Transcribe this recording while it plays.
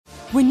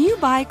When you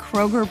buy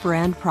Kroger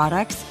brand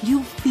products,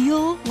 you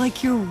feel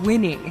like you're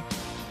winning.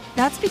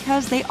 That's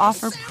because they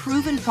offer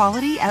proven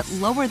quality at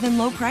lower than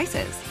low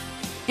prices.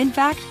 In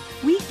fact,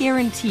 we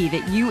guarantee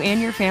that you and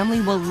your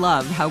family will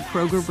love how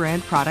Kroger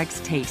brand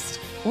products taste,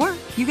 or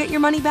you get your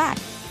money back.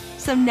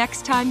 So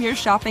next time you're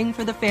shopping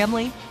for the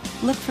family,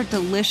 look for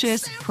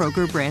delicious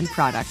Kroger brand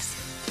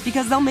products,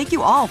 because they'll make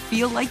you all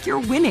feel like you're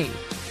winning.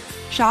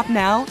 Shop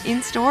now,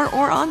 in-store,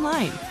 or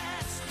online.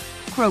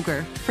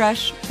 Kroger,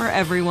 fresh for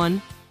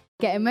everyone.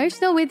 Get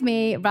emotional with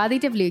me, Radhi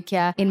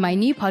Devlukia, in my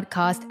new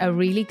podcast, A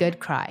Really Good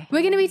Cry. We're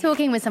going to be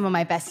talking with some of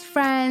my best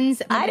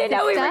friends. I didn't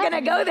know we were going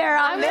to go there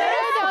on this.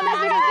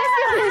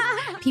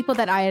 People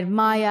that I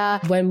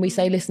admire. When we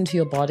say listen to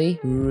your body,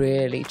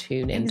 really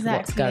tune into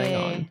what's going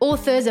on.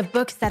 Authors of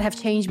books that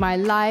have changed my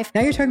life.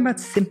 Now you're talking about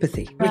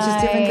sympathy, which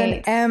is different than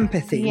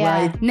empathy,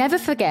 right? Never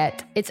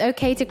forget, it's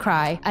okay to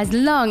cry as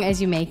long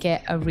as you make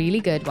it a really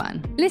good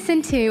one.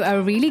 Listen to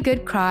A Really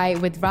Good Cry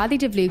with Radhi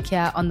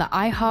Devlukia on the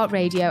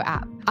iHeartRadio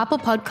app, Apple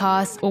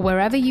Podcasts, or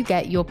wherever you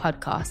get your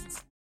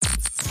podcasts.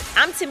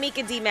 I'm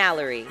Tamika D.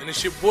 Mallory. And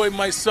it's your boy,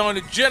 my son,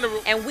 the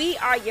General. And we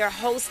are your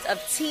hosts of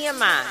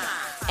TMI.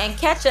 And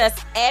catch us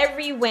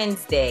every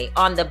Wednesday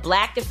on the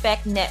Black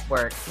Effect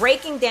Network,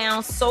 breaking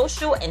down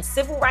social and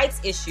civil rights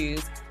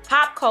issues,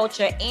 pop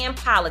culture, and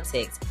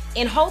politics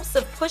in hopes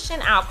of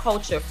pushing our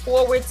culture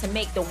forward to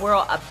make the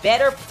world a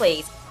better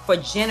place for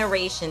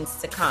generations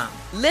to come.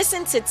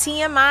 Listen to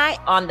TMI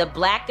on the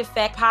Black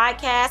Effect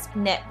Podcast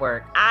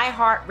Network,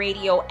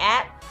 iHeartRadio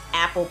app,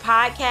 Apple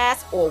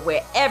Podcasts, or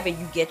wherever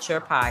you get your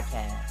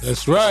podcasts.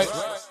 That's right.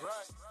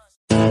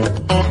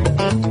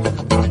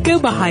 Go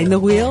behind the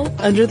wheel,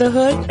 under the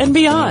hood, and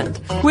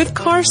beyond with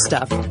Car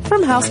Stuff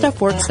from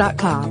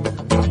HowStuffWorks.com.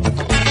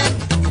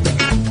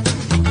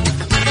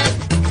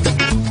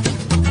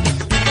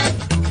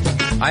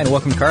 Hi, and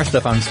welcome to Car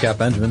Stuff. I'm Scott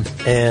Benjamin.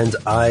 And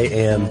I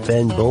am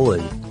Ben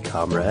Bolin,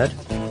 comrade.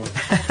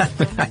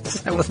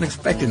 I wasn't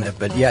expecting that,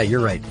 but yeah,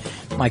 you're right.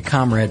 My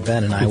comrade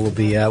Ben and I will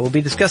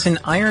be discussing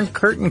Iron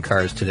Curtain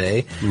cars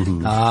today.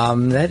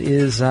 Mm-hmm. That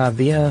is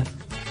via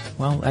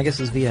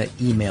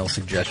email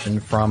suggestion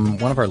from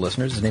one of our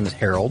listeners. His name is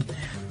Harold.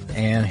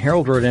 And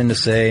Harold wrote in to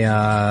say,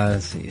 hi,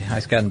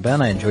 Scott and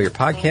Ben, I enjoy your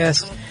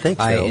podcast. Thanks,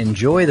 I Harold.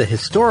 enjoy the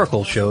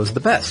historical shows the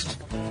best,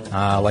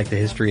 like the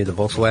history of the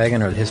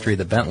Volkswagen or the history of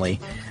the Bentley.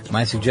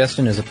 My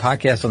suggestion is a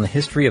podcast on the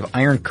history of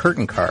Iron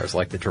Curtain cars,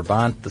 like the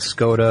Trabant, the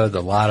Skoda,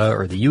 the Lada,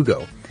 or the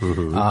Yugo.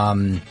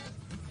 Mm-hmm.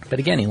 But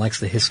again, he likes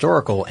the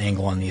historical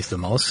angle on these the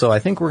most, so I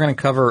think we're going to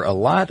cover a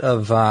lot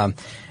of, and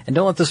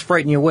don't let this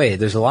frighten you away,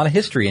 there's a lot of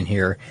history in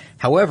here.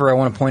 However, I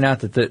want to point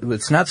out that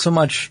it's not so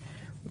much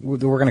we're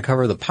going to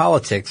cover the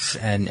politics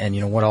and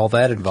what all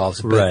that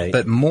involves,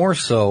 but more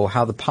so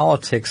how the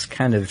politics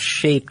kind of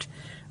shaped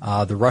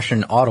the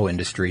Russian auto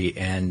industry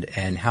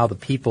and how the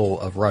people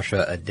of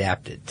Russia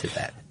adapted to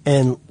that.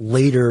 And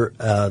later,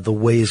 the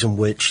ways in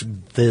which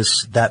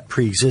that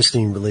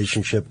pre-existing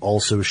relationship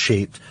also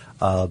shaped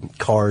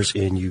cars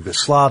in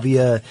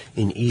Yugoslavia,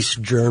 in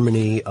East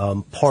Germany,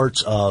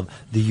 parts of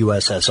the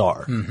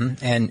USSR. Mm-hmm.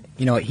 And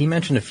he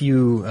mentioned a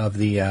few of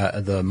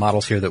the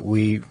models here that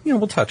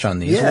we'll touch on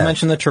these. Yeah. We'll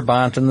mention the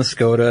Trabant and the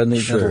Skoda and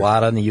the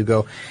Lada and the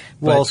Yugo.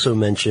 We'll also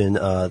mention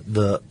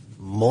the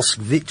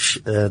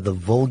Moskvich, the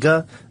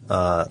Volga,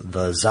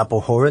 the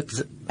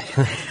Zaporizhzhia.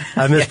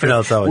 I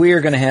mispronounced that one. We are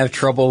going to have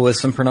trouble with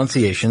some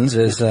pronunciations,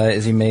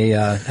 as you may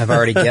have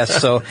already guessed.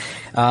 So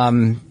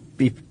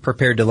be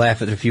prepared to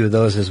laugh at a few of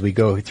those as we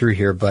go through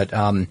here. But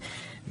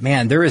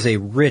man, there is a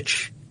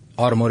rich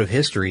automotive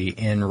history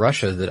in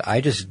Russia that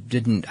I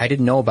didn't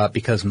know about,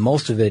 because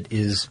most of it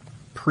is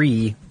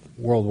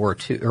pre-World War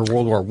II or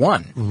World War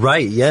I.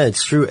 Right. Yeah,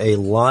 it's true. A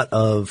lot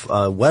of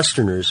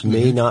Westerners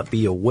may not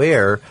be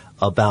aware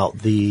about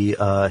the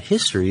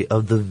history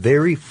of the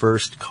very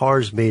first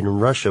cars made in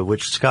Russia,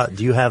 which, Scott,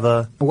 do you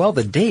have Well,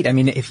 the date, I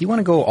mean, if you want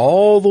to go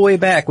all the way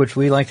back, which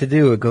we like to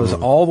do, it goes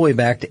all the way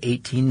back to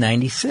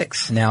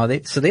 1896. Now,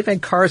 they've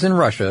had cars in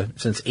Russia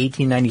since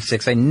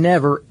 1896. I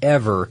never,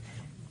 ever,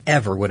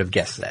 ever would have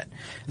guessed that.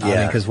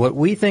 Yeah. Because what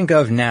we think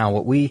of now,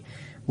 what we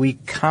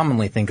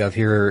commonly think of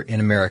here in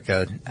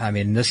America, I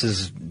mean, this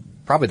is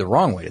probably the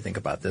wrong way to think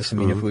about this. I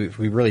mean, if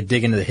we really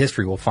dig into the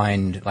history, we'll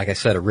find, like I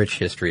said, a rich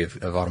history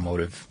of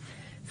automotive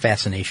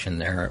fascination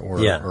there,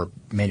 or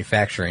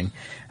manufacturing.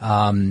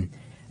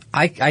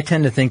 I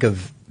tend to think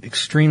of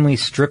extremely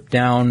stripped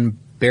down,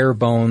 bare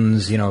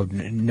bones,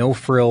 no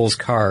frills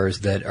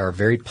cars that are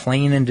very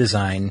plain in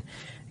design,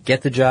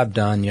 get the job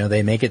done.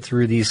 They make it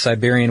through these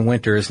Siberian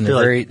winters, and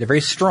they're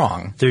very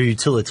strong. They're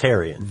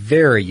utilitarian.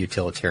 Very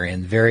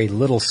utilitarian, very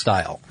little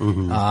style,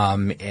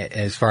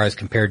 as far as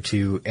compared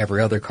to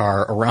every other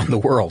car around the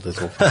world, as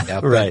we'll find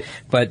out. Right.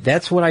 But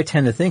that's what I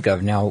tend to think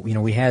of. Now,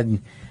 we had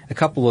a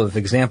couple of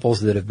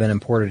examples that have been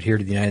imported here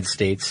to the United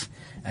States,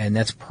 and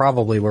that's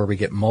probably where we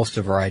get most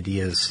of our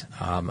ideas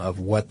of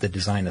what the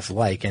design is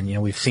like.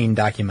 And we've seen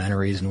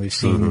documentaries, and we've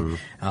seen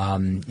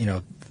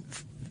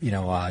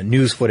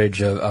news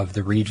footage of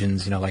the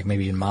regions, like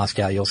maybe in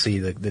Moscow, you'll see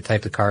the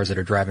type of cars that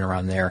are driving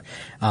around there.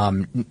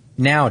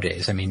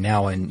 Nowadays,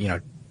 now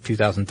in,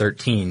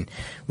 2013,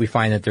 we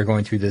find that they're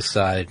going through this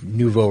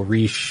nouveau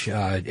riche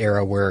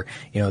era where,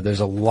 there's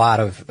a lot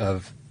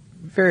of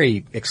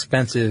very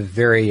expensive,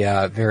 very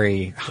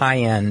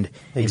high-end,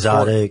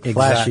 exotic,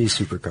 flashy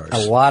supercars.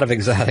 A lot of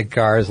exotic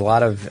cars, a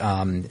lot of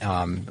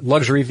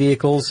luxury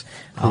vehicles.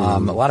 A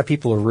lot of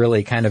people are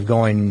really kind of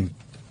going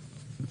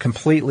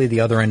completely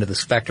the other end of the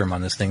spectrum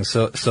on this thing.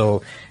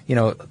 So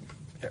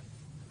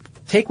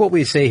take what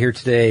we say here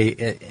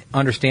today,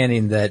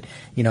 understanding that,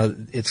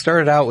 it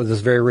started out with this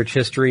very rich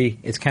history.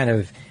 It's kind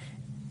of,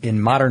 in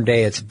modern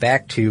day, it's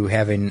back to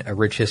having a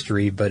rich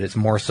history, but it's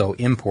more so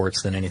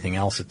imports than anything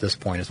else at this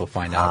point, as we'll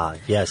find out.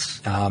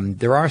 Yes.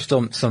 There are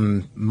still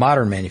some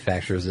modern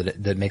manufacturers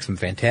that make some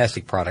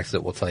fantastic products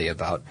that we'll tell you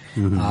about.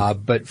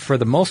 But for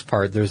the most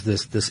part, there's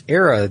this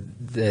era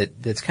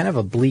that's kind of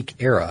a bleak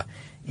era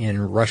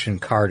in Russian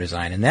car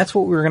design, and that's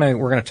what we're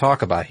gonna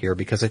talk about here,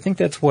 because I think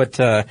that's what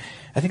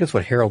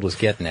Harold was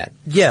getting at.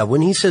 Yeah,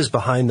 when he says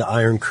behind the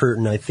Iron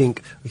Curtain, I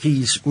think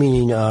he's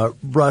meaning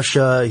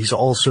Russia. He's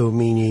also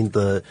meaning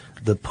the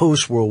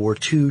post World War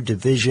II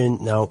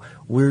division. Now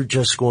we're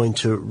just going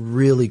to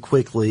really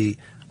quickly,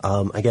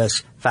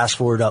 fast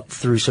forward up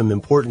through some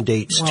important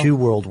dates to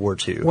World War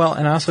II. Well,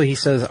 and also he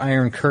says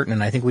Iron Curtain,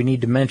 and I think we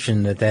need to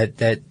mention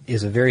that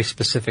is a very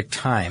specific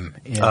time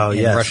in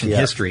Russian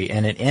history,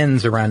 and it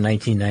ends around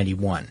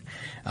 1991.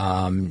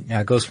 Now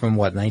it goes from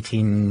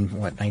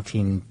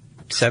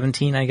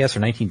 1917, I guess,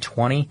 or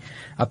 1920,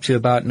 up to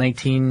about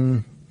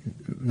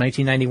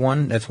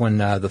 1991. That's when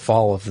the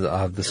fall of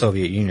the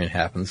Soviet Union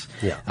happens.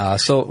 Yeah.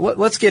 So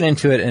let's get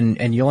into it,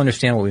 and you'll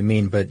understand what we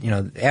mean. But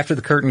after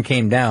the curtain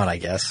came down, I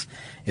guess,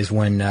 is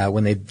when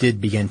they did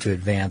begin to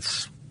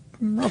advance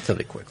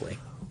relatively quickly.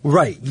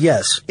 Right,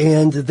 yes.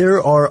 And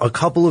there are a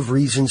couple of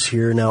reasons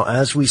here. Now,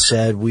 as we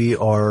said, we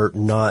are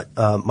not,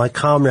 my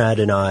comrade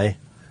and I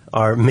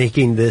are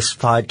making this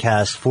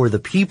podcast for the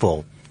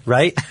people,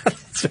 right?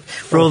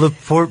 For the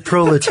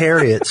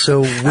proletariat.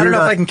 So I don't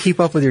know if I can keep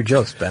up with your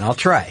jokes, Ben. I'll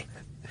try.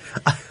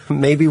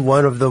 Maybe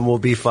one of them will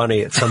be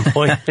funny at some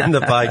point in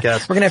the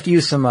podcast. We're going to have to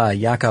use some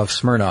Yakov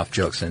Smirnoff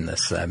jokes in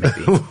this,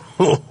 maybe.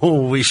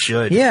 We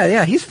should.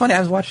 Yeah, he's funny. I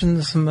was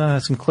watching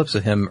some clips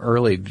of him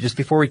early, just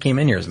before we came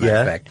in here, as a matter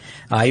of fact.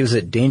 He was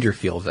at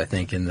Dangerfields, I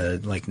think, in the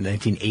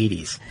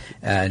 1980s.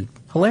 And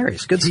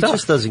hilarious. Good stuff. He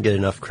just doesn't get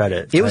enough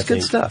credit. It was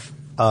good stuff.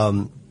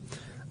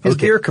 His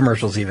beer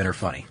commercials even are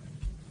funny.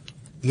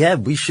 Yeah,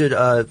 we should,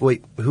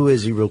 wait, who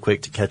is he real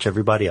quick to catch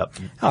everybody up?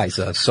 Oh, he's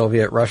a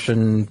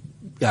Soviet-Russian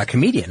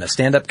comedian, a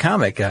stand-up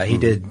comic. He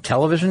did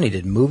television, he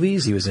did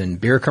movies, he was in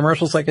beer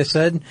commercials, like I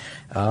said.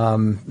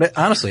 But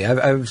honestly,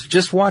 I was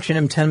just watching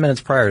him 10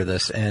 minutes prior to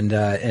this, and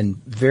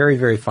very,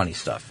 very funny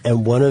stuff.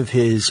 And one of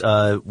his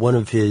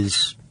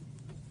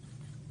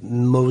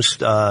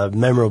most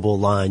memorable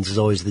lines is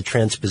always the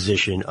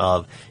transposition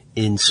of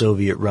 "in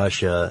Soviet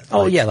Russia."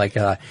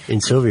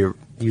 In Soviet,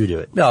 you do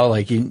it. No,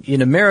 like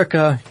in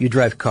America, you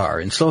drive car.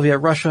 In Soviet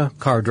Russia,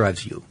 car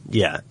drives you.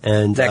 Yeah,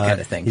 and that kind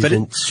of thing. He's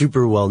been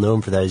super well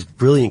known for that. He's a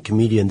brilliant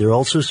comedian. There are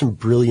also some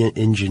brilliant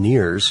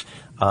engineers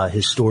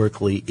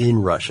historically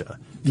in Russia.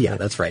 Yeah,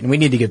 that's right. And we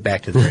need to get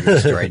back to the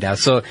story now.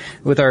 So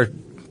with our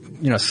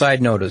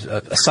side note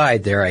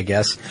aside there, I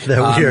guess.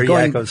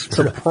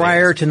 So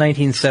prior to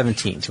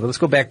 1917. So let's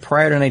go back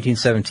prior to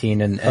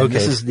 1917, and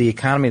this is the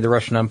economy of the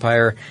Russian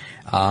Empire.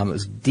 It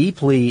was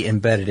deeply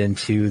embedded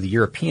into the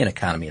European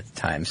economy at the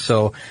time.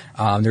 So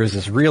there was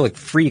this real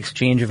free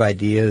exchange of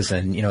ideas,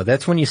 and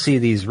that's when you see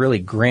these really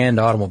grand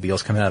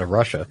automobiles coming out of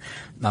Russia.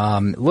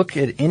 Look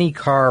at any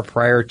car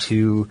prior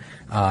to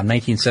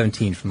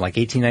 1917, from like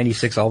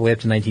 1896 all the way up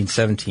to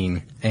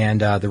 1917,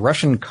 and the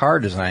Russian car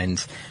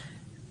designs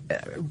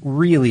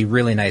really,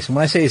 really nice. And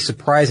when I say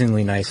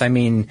surprisingly nice, I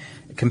mean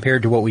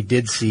compared to what we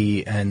did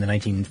see in the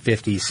 1950s,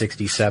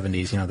 60s,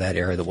 70s, that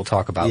era that we'll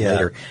talk about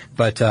later.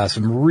 But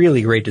some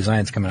really great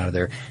designs coming out of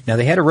there. Now,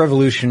 they had a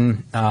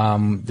revolution,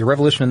 the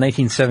revolution in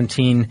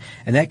 1917,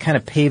 and that kind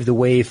of paved the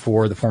way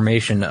for the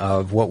formation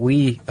of what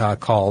we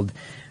called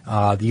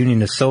the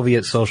Union of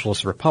Soviet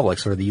Socialist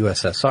Republics, or the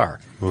USSR.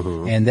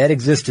 Mm-hmm. And that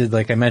existed,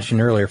 like I mentioned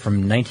earlier,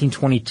 from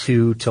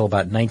 1922 till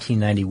about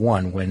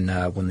 1991 when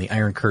the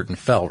Iron Curtain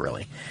fell,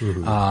 really.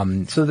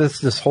 Mm-hmm. So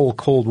this whole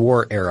Cold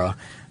War era,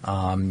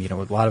 a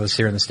lot of us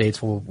here in the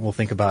States will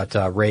think about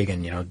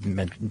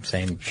Reagan,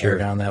 saying tear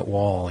down that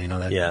wall,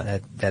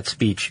 that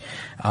speech.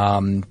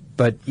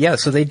 But yeah,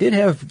 so they did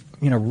have,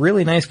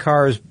 really nice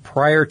cars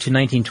prior to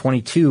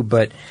 1922,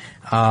 but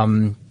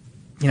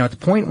at the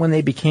point when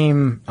they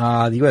became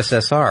the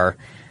USSR,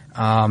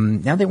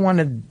 now they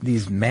wanted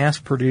these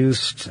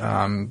mass-produced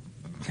kind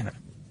of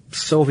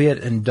Soviet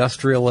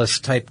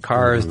industrialist type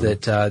cars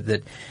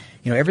that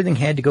everything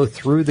had to go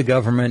through the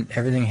government,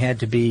 everything had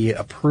to be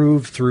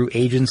approved through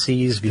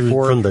agencies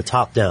before from the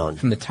top down.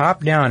 From the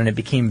top down, and it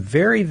became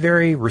very,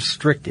 very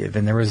restrictive,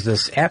 and there was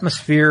this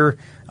atmosphere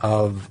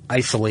of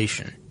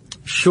isolation.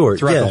 Sure,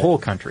 throughout yeah. the whole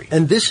country.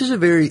 And this is a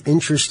very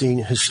interesting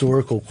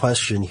historical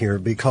question here,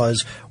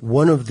 because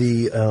one of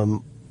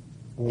the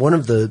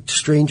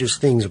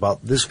strangest things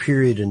about this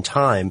period in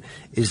time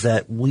is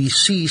that we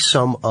see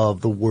some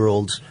of the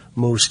world's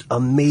most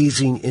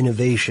amazing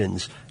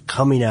innovations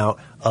coming out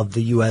of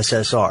the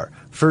USSR.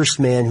 First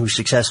man who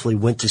successfully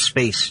went to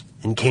space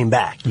and came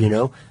back, you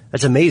know?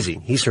 That's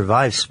amazing. He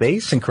survived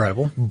space. It's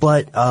incredible.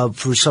 But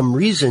for some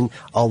reason,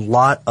 a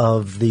lot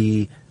of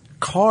the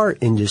car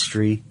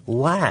industry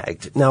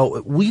lagged. Now,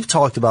 we've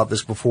talked about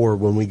this before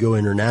when we go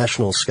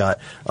international,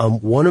 Scott.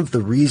 One of the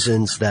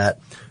reasons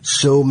that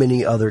so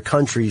many other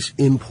countries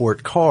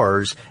import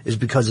cars is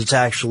because it's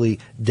actually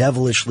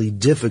devilishly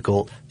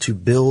difficult to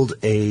build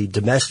a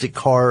domestic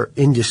car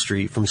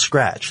industry from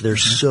scratch.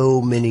 There's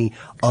so many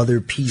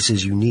other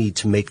pieces you need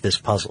to make this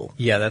puzzle.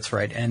 Yeah, that's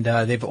right. And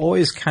they've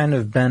always kind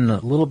of been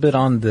a little bit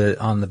on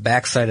the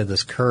backside of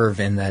this curve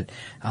in that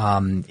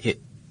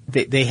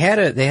They had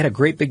a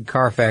great big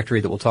car factory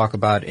that we'll talk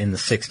about in the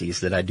 60s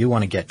that I do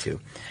want to get to.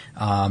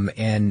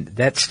 And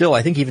that still,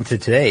 I think even to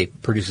today,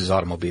 produces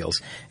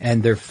automobiles.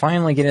 And they're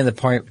finally getting to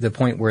the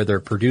point where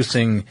they're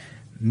producing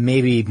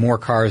maybe more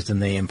cars than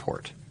they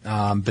import.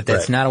 But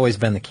that's not always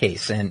been the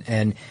case.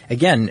 And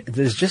again,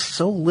 there's just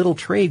so little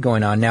trade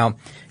going on. Now,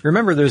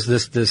 remember there's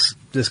this,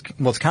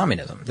 well, it's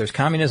communism. There's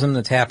communism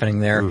that's happening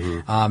there.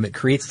 It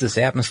creates this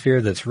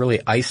atmosphere that's really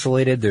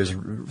isolated. There's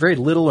very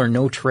little or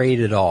no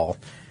trade at all.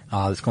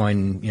 That's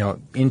going,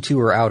 into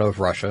or out of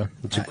Russia.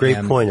 It's a great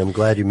point. I'm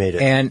glad you made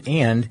it.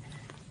 And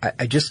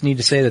I just need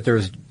to say that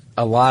there's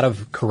a lot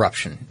of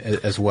corruption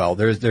as well.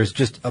 There's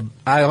just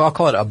I'll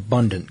call it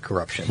abundant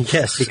corruption.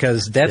 Yes.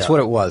 Because that's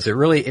what it was. It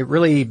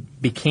really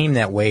became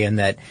that way in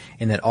that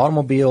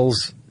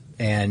automobiles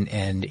and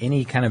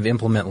any kind of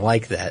implement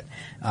like that,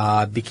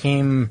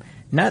 became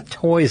not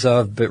toys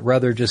of, but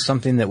rather just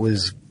something that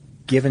was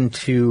given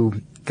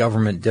to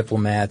government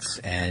diplomats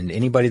and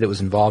anybody that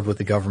was involved with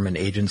the government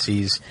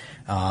agencies.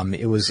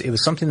 It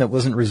was something that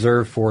wasn't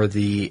reserved for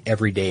the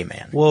everyday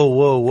man.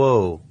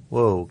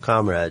 Whoa,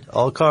 comrade.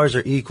 All cars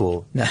are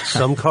equal.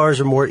 Some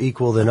cars are more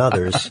equal than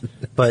others.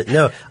 But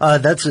no,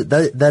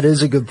 that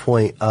is a good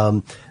point.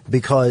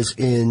 Because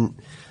in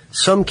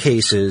some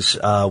cases,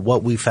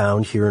 what we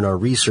found here in our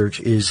research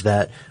is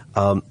that,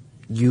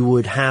 you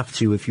would have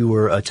to, if you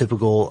were a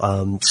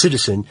typical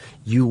citizen,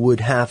 you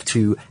would have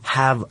to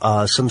have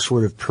some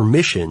sort of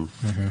permission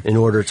in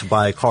order to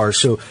buy a car.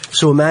 So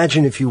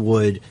imagine if you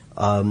would,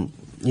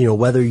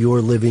 whether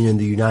you're living in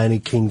the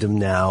United Kingdom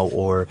now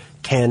or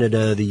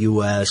Canada, the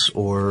U.S.,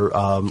 or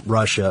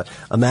Russia,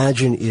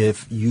 imagine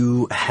if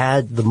you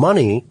had the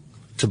money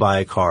to buy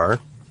a car,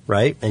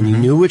 right? And you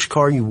knew which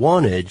car you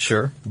wanted.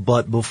 Sure.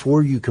 But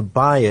before you could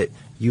buy it,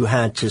 you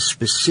had to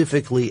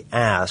specifically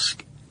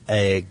ask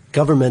a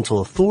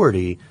governmental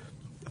authority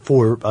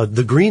for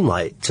the green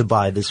light to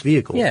buy this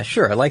vehicle. Yeah,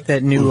 sure. I like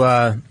that new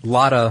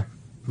Lada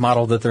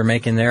model that they're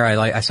making there.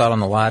 I saw it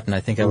on the lot, and I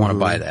think I want to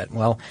buy that.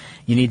 Well,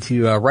 you need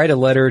to write a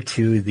letter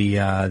to the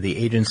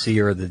agency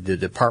or the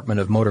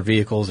Department of Motor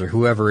Vehicles or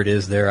whoever it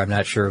is there. I'm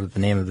not sure what the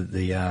name of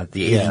the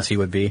agency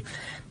would be,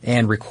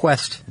 and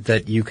request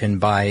that you can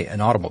buy an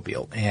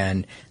automobile.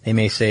 And they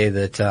may say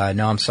that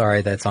no, I'm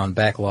sorry, that's on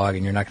backlog,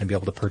 and you're not going to be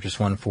able to purchase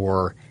one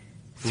for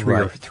three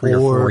or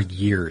 4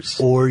 years.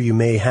 Or you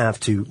may have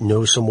to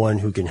know someone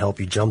who can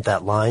help you jump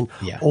that line.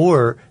 Yeah.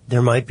 Or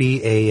there might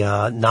be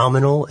a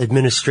nominal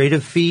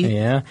administrative fee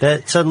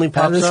that suddenly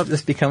pops up.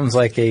 This becomes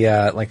like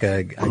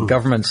a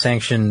government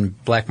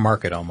sanctioned black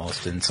market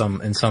almost in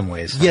some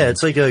ways. Yeah,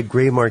 it's like a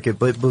gray market.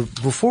 But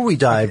before we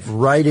dive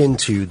right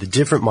into the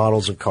different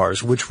models of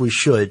cars, which we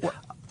should,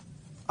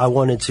 I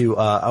wanted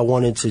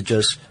to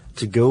just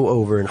to go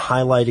over and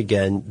highlight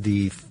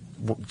again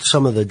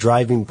some of the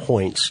driving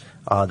points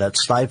that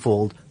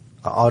stifled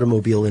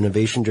automobile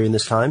innovation during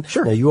this time.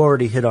 Sure. Now, you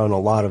already hit on a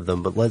lot of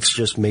them, but let's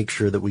just make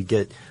sure that we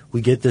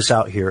get this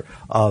out here.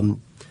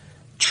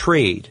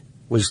 Trade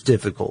was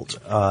difficult.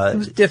 It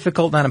was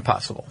difficult, not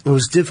impossible. It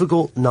was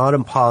difficult, not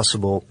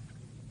impossible.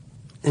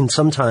 And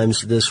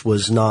sometimes this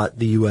was not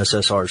the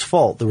USSR's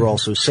fault. There were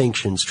also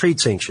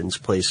trade sanctions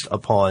placed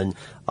upon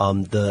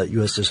the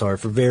USSR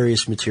for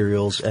various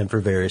materials and for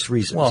various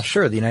reasons. Well,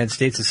 sure. The United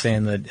States is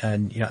saying that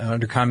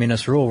under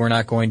communist rule, we're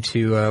not going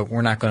to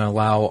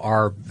allow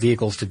our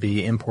vehicles to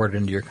be imported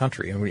into your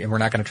country, and we're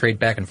not going to trade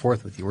back and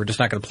forth with you. We're just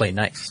not going to play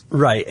nice.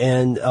 Right.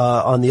 And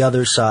on the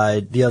other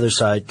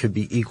side could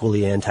be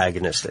equally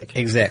antagonistic.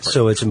 Exactly.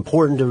 So it's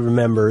important to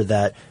remember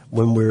that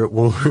when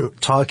we're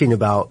talking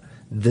about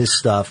this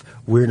stuff,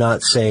 we're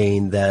not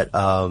saying that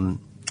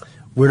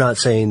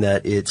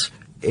it's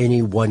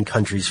any one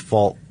country's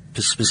fault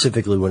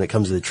specifically when it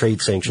comes to the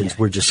trade sanctions.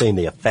 We're just saying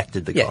they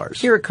affected the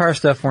cars. Here at Car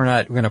Stuff,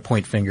 we're going to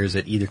point fingers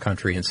at either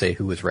country and say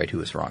who was right, who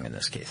was wrong in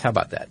this case. How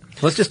about that?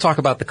 Let's just talk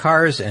about the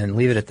cars and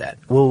leave it at that.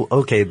 Well,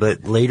 okay,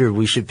 but later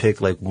we should pick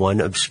like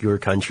one obscure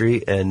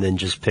country and then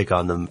just pick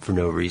on them for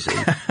no reason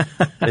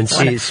and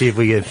see if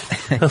we get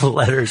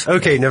letters.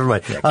 Okay, never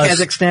mind.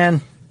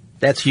 Kazakhstan,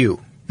 that's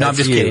you. No, I'm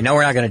just kidding. No,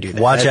 we're not going to do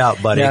that. Watch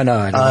out, buddy. No, I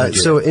don't want to do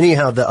so that.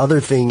 anyhow, the other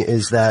thing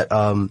is that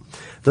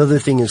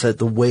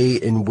the way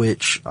in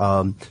which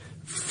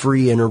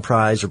free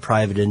enterprise or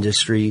private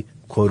industry,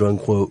 quote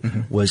unquote,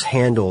 was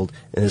handled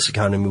in this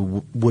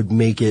economy would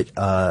make it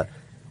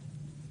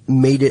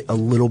made it a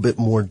little bit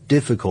more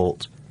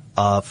difficult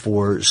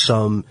for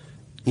some,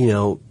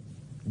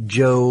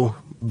 Joe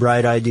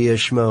bright idea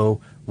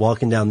schmo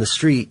walking down the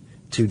street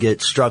to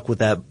get struck with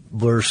that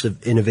burst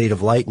of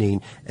innovative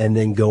lightning and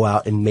then go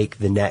out and make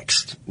the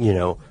next,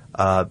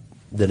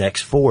 the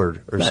next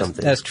Ford or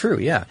something. That's true,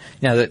 yeah.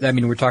 Now,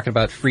 we're talking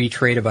about free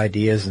trade of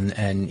ideas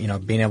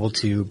and being able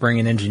to bring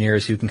in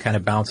engineers who can kind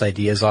of bounce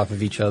ideas off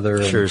of each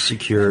other. Sure,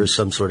 secure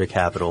some sort of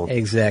capital.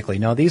 Exactly.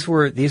 No, these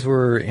were,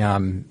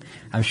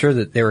 I'm sure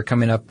that they were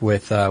coming up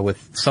with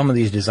some of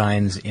these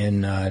designs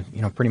in,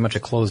 pretty much a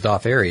closed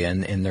off area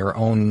in their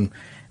own,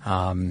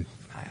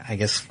 I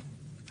guess,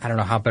 I don't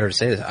know how better to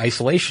say this,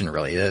 isolation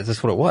really.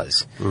 That's what it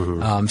was.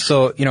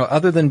 So,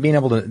 other than being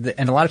able to,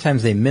 and a lot of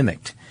times they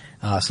mimicked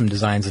some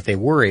designs that they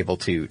were able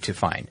to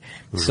find.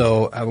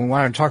 So we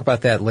want to talk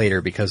about that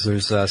later because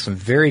there's some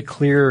very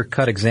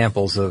clear-cut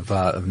examples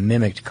of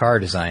mimicked car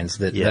designs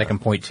that I can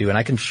point to, and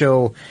I can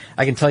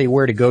tell you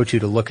where to go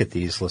to look at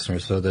these,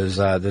 listeners. So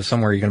there's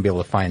somewhere you're going to be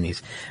able to find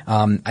these.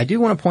 I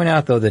do want to point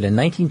out though that in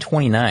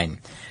 1929.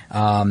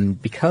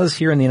 Because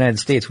here in the United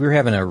States we were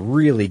having a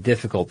really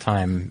difficult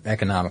time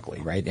economically,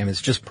 right? And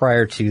it's just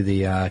prior to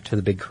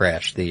the big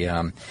crash,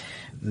 the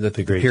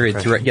Great period,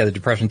 Depression. the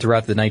Depression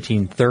throughout the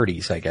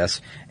 1930s, I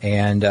guess,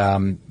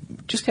 and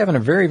just having a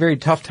very, very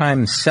tough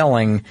time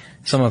selling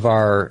some of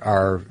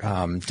our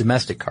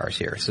domestic cars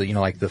here. So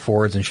like the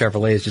Fords and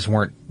Chevrolets just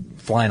weren't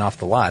flying off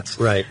the lots.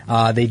 Right.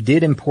 They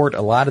did import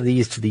a lot of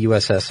these to the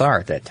USSR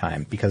at that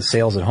time because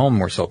sales at home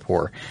were so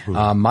poor.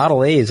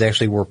 Model A's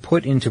actually were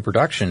put into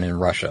production in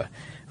Russia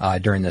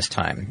during this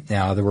time.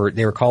 Now they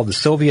were called the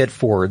Soviet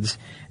Fords,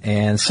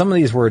 and some of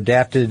these were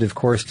adapted, of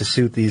course, to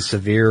suit these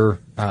severe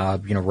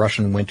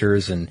Russian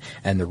winters and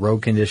the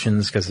road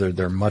conditions because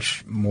they're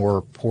much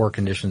more poor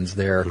conditions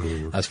there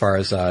as far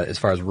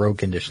as road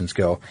conditions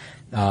go.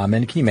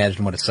 And can you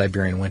imagine what a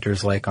Siberian winter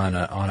is like on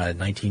a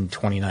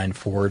 1929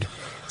 Ford?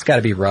 It's got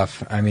to be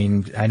rough. I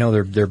mean, I know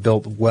they're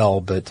built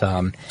well, but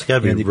it's got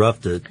to be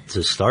rough to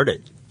start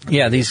it.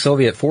 Yeah, these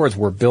Soviet Fords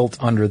were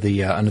built under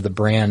the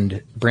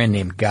brand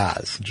name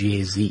Gaz,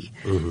 G-A-Z.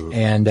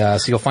 And so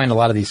you'll find a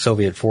lot of these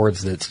Soviet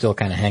Fords that still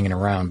kind of hanging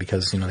around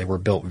because they were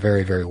built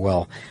very, very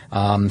well.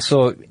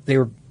 So they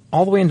were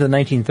all the way into the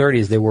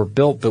 1930s. They were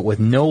built, but with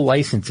no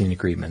licensing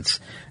agreements.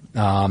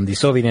 The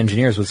Soviet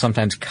engineers would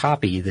sometimes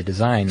copy the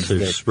designs. So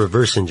it's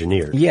reverse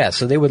engineered. Yeah,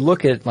 so they would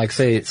look at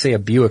say a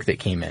Buick that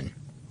came in.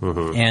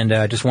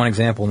 And just one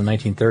example, in the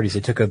 1930s,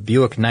 they took a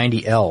Buick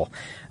 90L,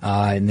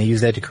 and they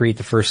used that to create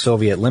the first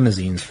Soviet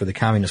limousines for the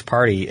Communist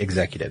Party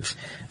executives.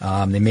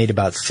 They made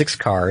about 6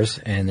 cars,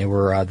 and they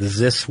were the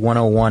ZIS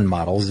 101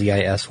 model,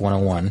 ZIS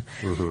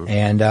 101,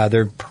 and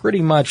they're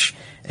pretty much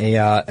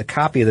a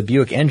copy of the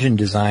Buick engine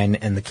design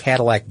and the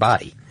Cadillac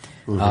body.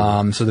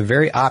 So they're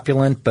very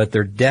opulent, but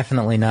they're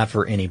definitely not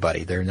for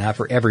anybody. They're not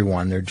for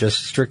everyone. They're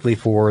just strictly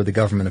for the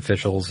government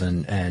officials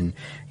and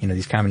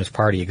these Communist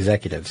Party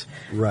executives.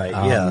 Right.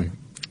 Yeah.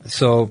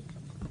 So,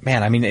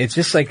 man, I mean, it's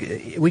just like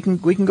we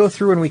can go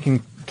through and we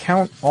can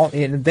count all.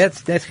 And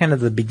that's kind of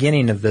the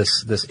beginning of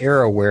this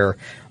era where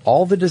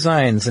all the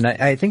designs. And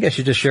I think I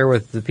should just share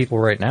with the people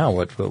right now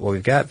what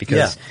we've got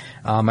because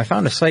I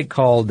found a site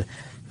called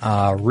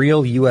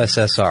Real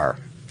USSR.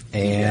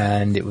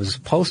 And it was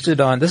posted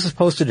this is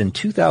posted in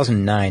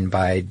 2009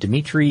 by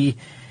Dmitry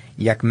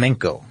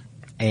Yakhmenko.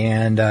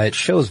 And it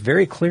shows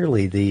very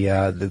clearly the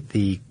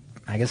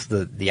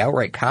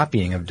outright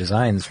copying of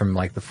designs from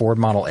like the Ford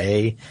Model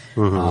A,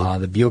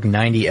 the Buick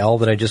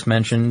 90L that I just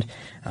mentioned,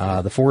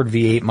 the Ford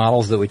V8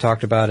 models that we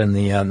talked about in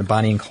the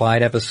Bonnie and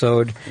Clyde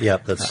episode.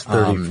 Yep, that's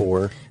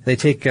 34. They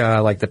take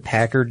like the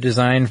Packard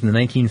design from the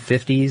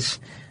 1950s,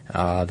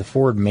 the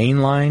Ford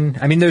mainline.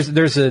 I mean, there's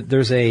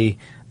a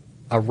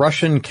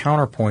Russian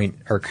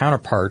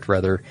counterpart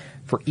rather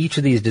for each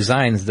of these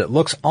designs that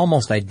looks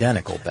almost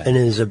identical, Ben. And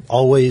it is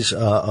always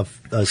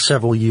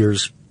several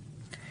years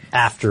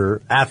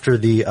after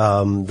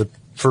the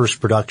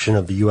first production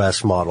of the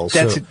U.S. model.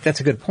 That's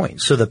a good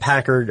point. So the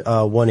Packard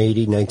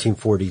 180,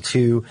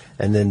 1942,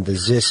 and then the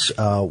ZIS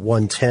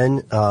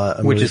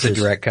 110, which is a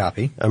direct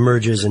copy,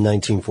 emerges in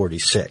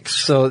 1946.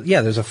 So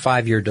yeah, there's a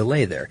 5-year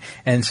delay there,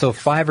 and so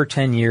 5 or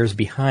 10 years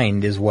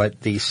behind is what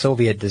the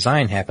Soviet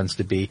design happens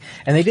to be,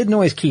 and they didn't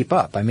always keep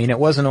up. I mean, it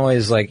wasn't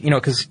always like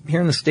because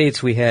here in the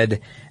States we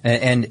had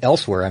and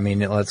elsewhere. I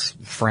mean, it's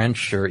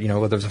French or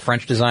whether it's a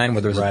French design,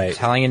 whether it's an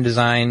Italian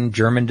design,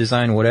 German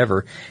design,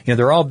 whatever.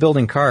 They're all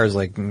building cars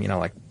like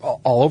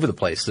all over the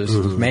place. There's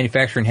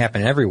manufacturing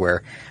happening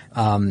everywhere.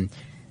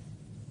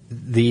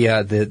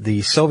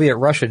 the Soviet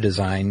Russia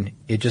design,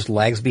 it just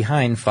lags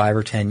behind 5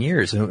 or 10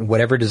 years. And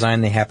whatever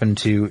design they happen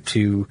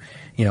to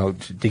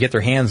get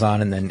their hands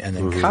on and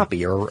then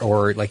copy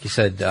or like you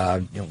said,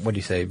 what do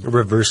you say?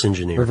 Reverse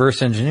engineer.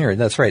 Reverse engineer.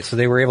 That's right. So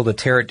they were able to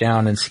tear it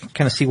down and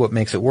kind of see what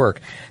makes it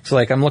work. So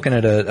like I'm looking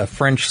at a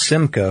French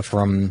Simca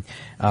from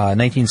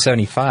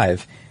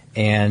 1975.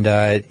 And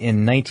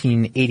in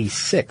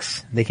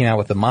 1986, they came out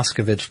with the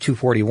Moscovich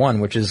 241,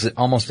 which is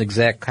almost an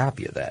exact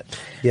copy of that.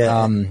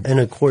 Yeah, and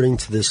according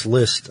to this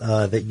list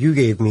that you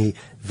gave me,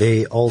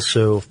 they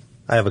also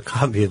 – I have a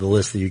copy of the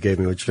list that you gave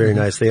me, which is very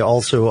nice. They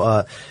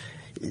also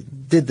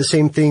did the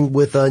same thing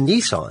with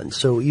Nissan.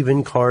 So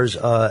even cars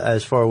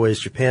as far away as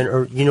Japan –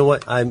 or you know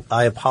what?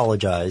 I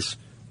apologize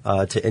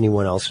to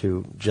anyone else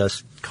who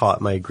just –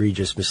 caught my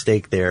egregious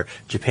mistake there.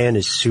 Japan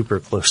is super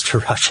close to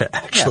Russia,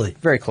 actually. Yeah,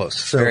 very close.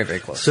 So, very, very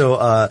close. So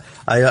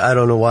I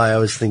don't know why I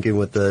was thinking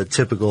with the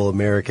typical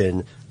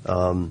American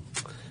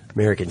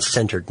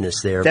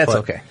centeredness there. That's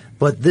okay.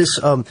 But this,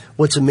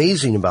 what's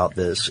amazing about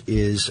this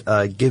is,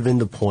 given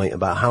the point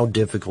about how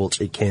difficult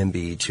it can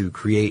be to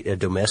create a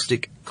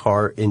domestic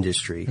car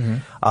industry,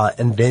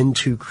 and then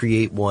to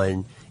create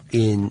one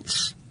in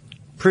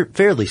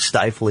fairly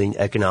stifling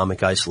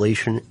economic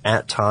isolation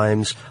at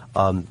times.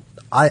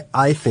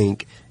 I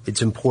think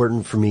it's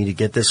important for me to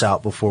get this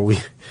out before we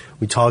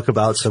talk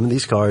about some of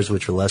these cars,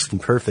 which are less than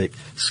perfect.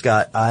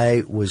 Scott,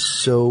 I was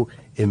so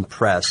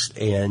impressed,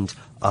 and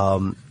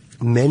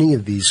many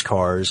of these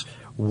cars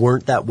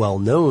weren't that well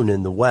known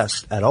in the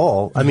West at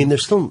all. I mean, they're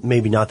still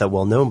maybe not that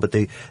well known, but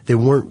they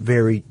weren't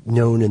very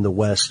known in the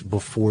West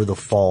before the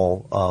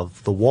fall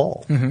of the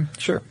wall.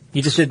 Sure.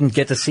 You just didn't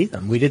get to see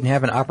them. We didn't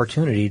have an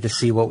opportunity to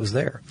see what was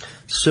there.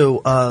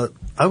 So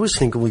I was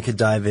thinking we could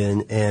dive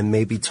in and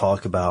maybe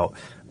talk about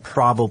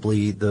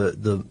probably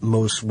the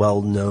most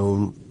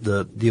well-known,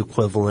 the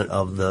equivalent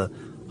of the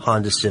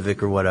Honda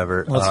Civic or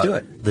whatever. Let's do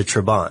it. The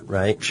Trabant,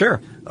 right? Sure.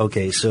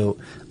 Okay, so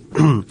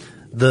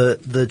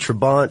the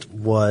Trabant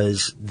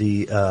was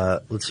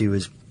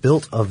was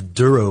built of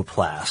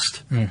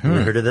Duroplast. Have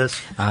you heard of this?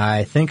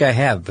 I think I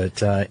have,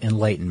 but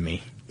enlighten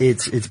me.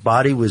 Its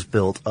body was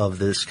built of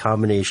this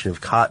combination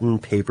of cotton,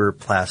 paper,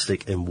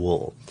 plastic, and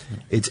wool.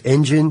 Its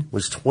engine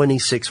was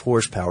 26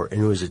 horsepower,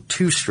 and it was a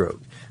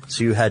two-stroke.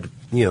 So you had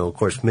to, of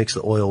course, mix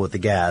the oil with the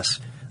gas.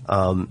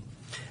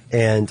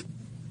 And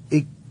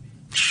it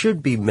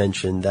should be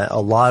mentioned that a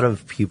lot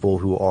of people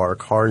who are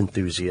car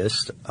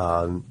enthusiasts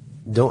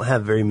don't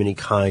have very many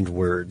kind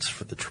words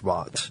for the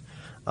Trabant.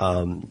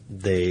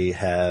 They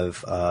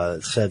have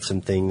said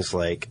some things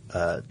like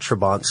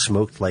Trabant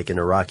smoked like an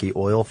Iraqi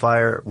oil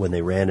fire when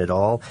they ran at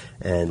all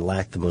and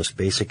lacked the most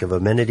basic of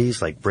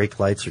amenities like brake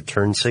lights or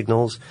turn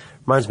signals.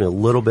 Reminds me a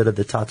little bit of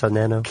the Tata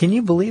Nano. Can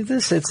you believe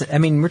this? We're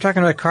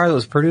talking about a car that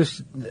was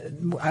produced,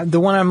 the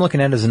one I'm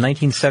looking at is a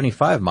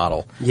 1975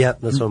 model. Yeah,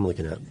 that's what I'm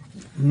looking at.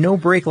 No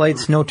brake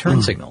lights, no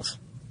turn signals.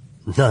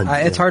 None.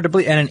 It's hard to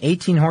believe. And an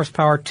 18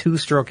 horsepower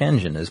two-stroke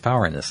engine is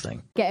powering this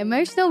thing. Get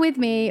emotional with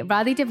me,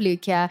 Radhi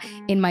Devlukia,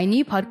 in my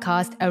new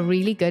podcast, A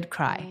Really Good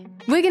Cry.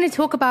 We're going to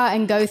talk about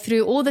and go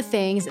through all the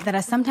things that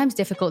are sometimes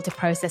difficult to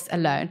process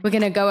alone. We're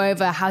going to go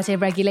over how to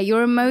regulate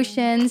your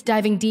emotions,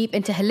 diving deep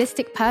into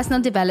holistic personal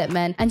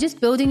development, and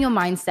just building your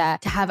mindset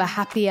to have a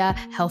happier,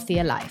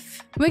 healthier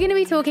life. We're going to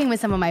be talking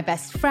with some of my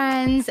best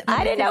friends.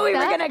 I didn't know we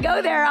were going to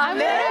go there on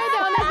this.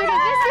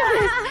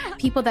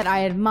 People that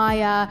I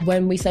admire.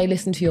 When we say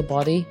listen to your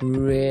body,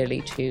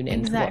 really tune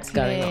into what's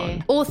going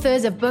on.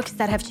 Authors of books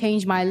that have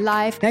changed my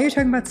life. Now you're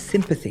talking about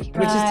sympathy,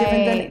 which is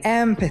different than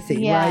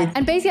empathy, right?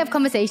 And basically have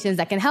conversations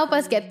that can help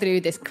us get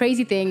through this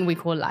crazy thing we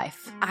call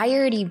life. I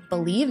already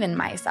believe in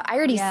myself. I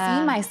already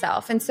see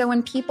myself. And so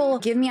when people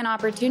give me an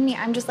opportunity,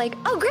 I'm just like,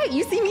 oh, great,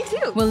 you see me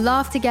too. We'll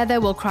laugh together,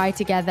 we'll cry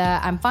together,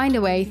 and find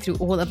a way through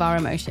all of our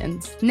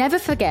emotions. Never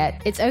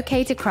forget, it's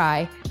okay to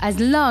cry, as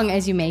long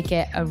as you make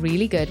it a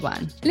really good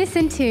one.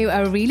 Listen to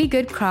A Really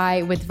Good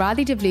Cry with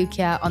Radhi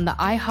Devlukia on the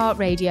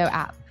iHeartRadio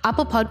app,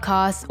 Apple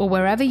Podcasts, or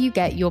wherever you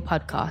get your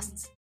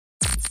podcasts.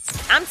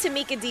 I'm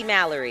Tamika D.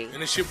 Mallory.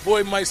 And it's your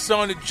boy, my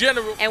son, the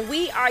General. And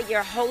we are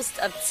your hosts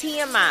of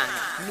TMI.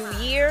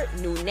 New year,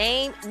 new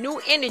name, new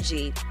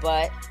energy,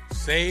 but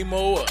same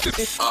old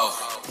us.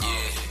 Oh,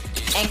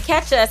 yeah. And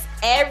catch us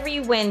every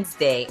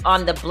Wednesday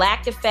on the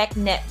Black Effect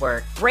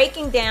Network,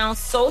 breaking down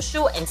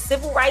social and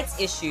civil rights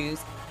issues,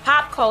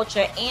 pop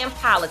culture, and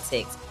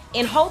politics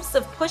in hopes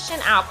of pushing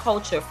our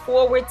culture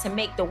forward to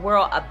make the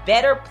world a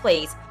better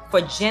place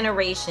for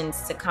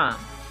generations to come.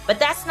 But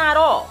that's not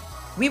all.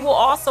 We will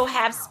also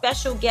have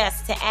special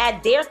guests to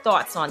add their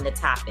thoughts on the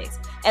topics,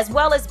 as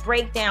well as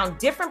break down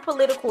different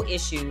political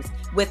issues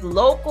with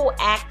local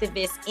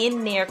activists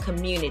in their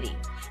community.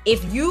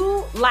 If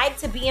you like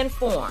to be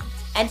informed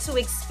and to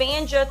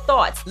expand your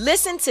thoughts,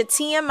 listen to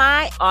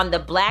TMI on the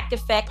Black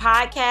Effect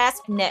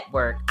Podcast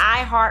Network,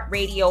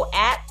 iHeartRadio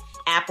app,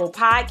 Apple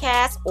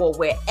Podcasts, or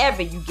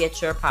wherever you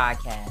get your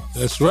podcasts.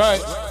 That's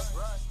right.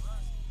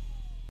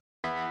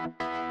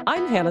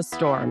 I'm Hannah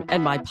Storm,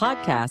 and my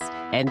podcast,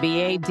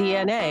 NBA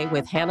DNA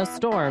with Hannah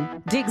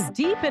Storm, digs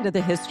deep into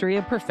the history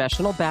of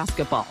professional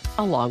basketball,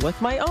 along with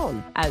my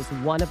own, as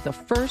one of the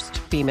first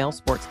female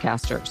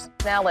sportscasters.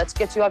 Now let's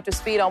get you up to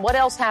speed on what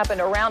else happened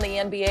around the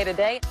NBA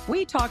today.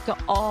 We talked to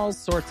all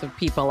sorts of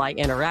people I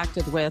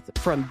interacted with,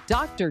 from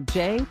Dr.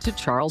 J to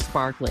Charles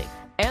Barkley,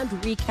 and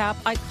recap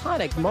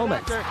iconic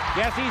moments.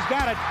 Yes, he's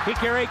got it.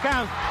 Here he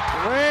comes.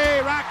 Way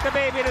rock the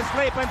baby to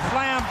sleep and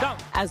slam dunk.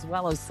 As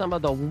well as some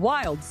of the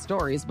wild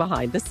stories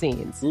behind the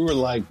scenes. We were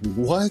like,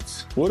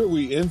 what? What are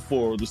we in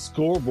for? The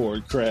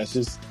scoreboard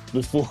crashes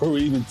before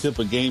we even tip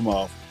a game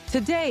off.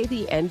 Today,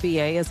 the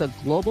NBA is a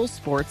global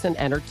sports and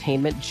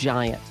entertainment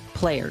giant.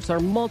 Players are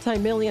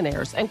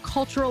multimillionaires and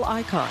cultural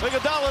icons.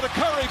 Iguodala to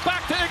Curry,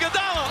 back to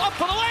Iguodala, up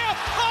for the layup.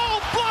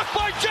 Oh, blocked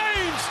by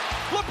James.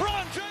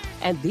 LeBron James.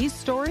 And these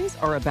stories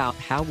are about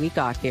how we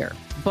got here,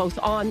 both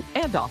on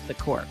and off the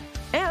court.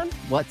 And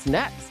what's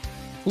next?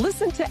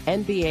 Listen to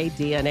NBA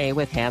DNA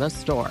with Hannah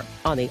Storm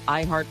on the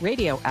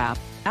iHeartRadio app,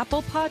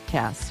 Apple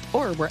Podcasts,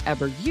 or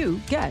wherever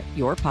you get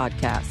your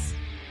podcasts.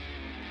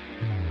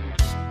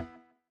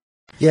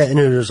 Yeah, and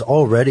it was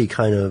already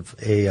kind of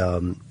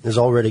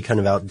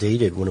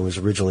outdated when it was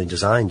originally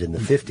designed in the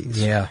 50s.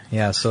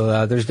 Yeah.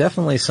 So there's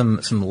definitely some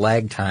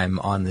lag time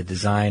on the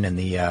design and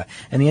the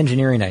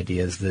engineering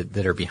ideas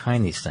that are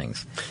behind these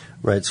things.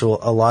 Right. So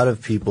a lot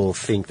of people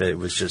think that it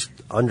was just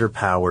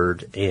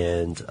underpowered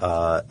and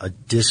a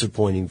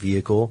disappointing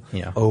vehicle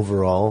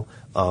overall.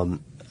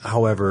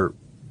 However,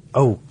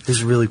 this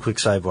is a really quick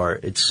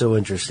sidebar. It's so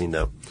interesting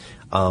though.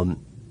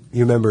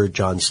 You remember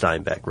John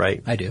Steinbeck,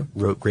 right? I do.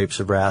 Wrote Grapes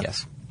of Wrath.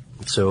 Yes.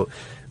 So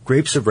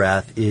Grapes of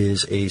Wrath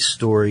is a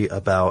story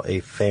about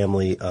a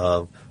family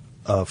of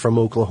from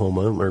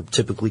Oklahoma, or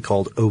typically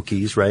called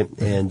Okies, right?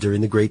 Mm-hmm. And during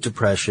the Great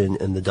Depression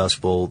and the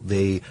Dust Bowl,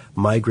 they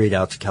migrate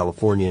out to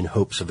California in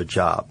hopes of a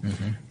job.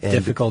 Mm-hmm.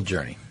 Difficult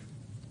journey.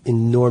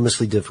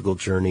 Enormously difficult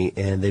journey,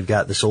 and they've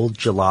got this old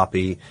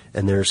jalopy,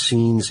 and there are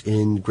scenes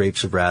in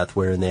Grapes of Wrath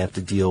wherein they have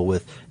to deal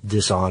with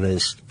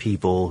dishonest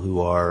people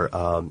who are,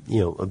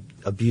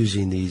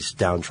 abusing these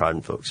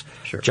downtrodden folks.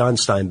 Sure. John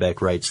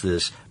Steinbeck writes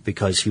this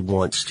because he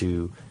wants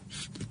to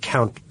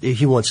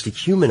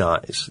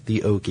humanize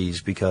the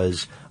Okies,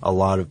 because a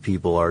lot of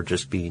people are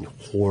just being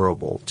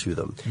horrible to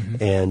them.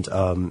 Mm-hmm. And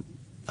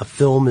a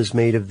film is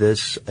made of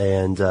this,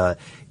 and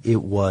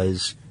it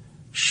was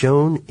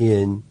shown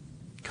in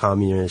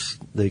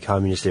the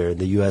communist era,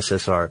 the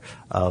USSR,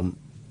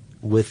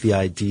 with the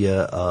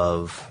idea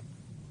of,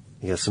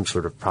 some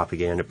sort of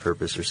propaganda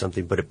purpose or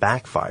something, but it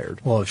backfired.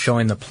 Well,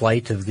 showing the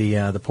plight of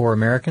the poor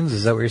Americans,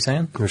 is that what you're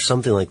saying? Or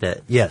something like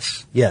that.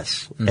 Yes.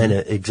 Mm-hmm. And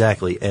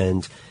exactly.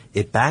 And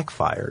it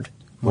backfired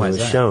when it was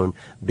that? shown,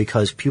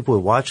 because people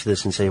would watch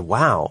this and say,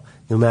 wow,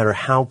 no matter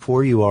how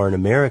poor you are in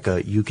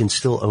America, you can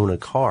still own a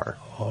car.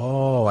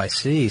 Oh, I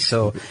see.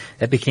 So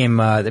that became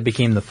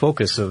the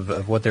focus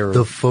of what they were.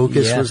 The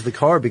focus was the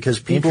car, because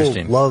people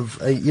love.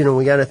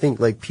 We got to think,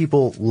 like,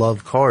 people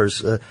love cars.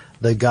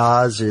 The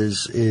Gaz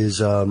is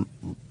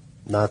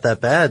not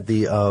that bad.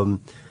 The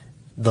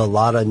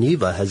Lada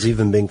Niva has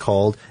even been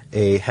called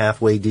a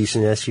halfway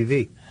decent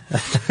SUV.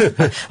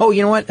 Oh,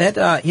 you know what?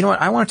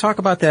 I want to talk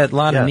about that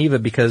Lada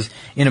Niva, because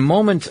in a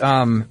moment,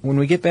 when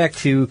we get back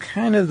to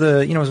kind of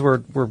as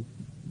we're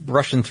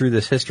rushing through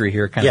this history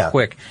here kind of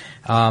quick.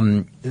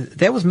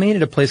 That was made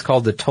at a place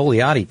called the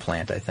Togliatti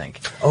plant, I think.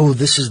 Oh,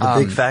 this is the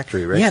big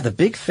factory, right? Yeah, the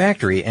big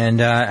factory. And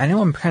I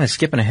know I'm kind of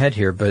skipping ahead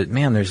here, but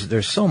man,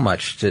 there's so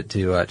much to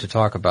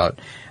talk about.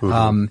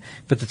 Mm-hmm.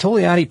 But the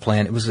Togliatti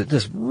plant, it was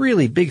this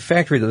really big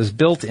factory that was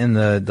built in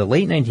the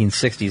late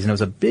 1960s, and it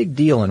was a big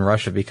deal in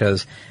Russia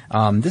because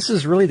this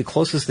is really the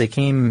closest they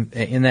came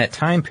in that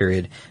time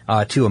period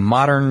to a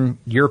modern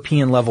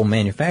European level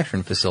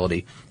manufacturing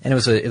facility. And it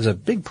was a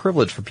big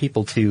privilege for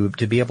people to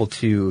be able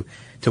to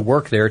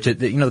work there.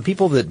 The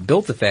people that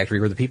built the factory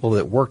were the people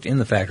that worked in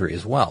the factory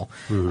as well.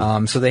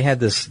 Mm-hmm. So they had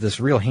this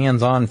real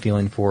hands-on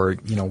feeling for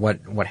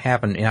what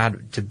happened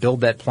to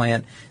build that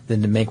plant,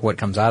 then to make what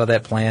comes out of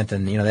that plant,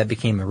 and that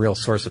became a real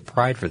source of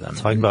pride for them.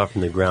 Talking about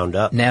from the ground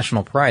up,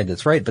 national pride.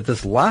 That's right. But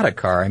this Lada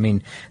car, I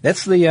mean,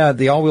 that's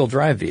the all-wheel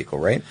drive vehicle,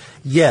 right?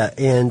 Yeah,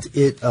 and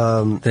it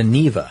the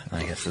Niva,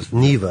 I guess.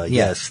 Niva,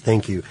 yes,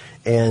 thank you.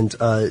 And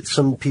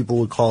some people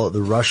would call it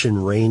the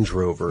Russian Range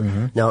Rover.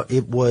 Mm-hmm. Now,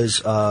 it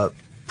was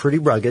pretty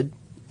rugged,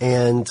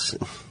 and,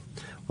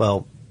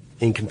 well,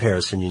 in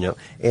comparison,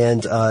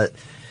 And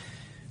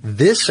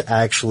this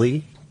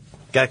actually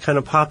got kind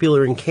of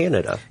popular in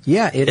Canada.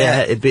 Yeah,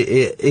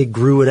 it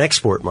grew an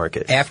export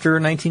market. After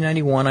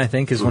 1991, I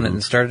think, is when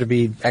it started to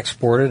be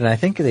exported, and I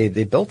think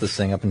they built this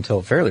thing up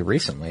until fairly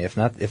recently. If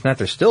not,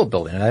 they're still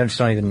building it. I just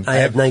don't even. I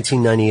have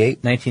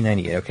 1998.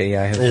 1998. Okay,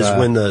 yeah, I have. Is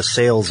when the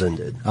sales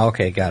ended.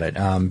 Okay, got it.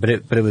 But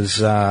it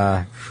was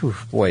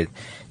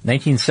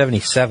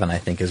 1977, I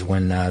think, is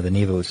when the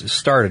Niva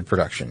started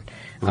production.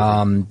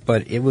 Mm-hmm.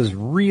 But it was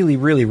really,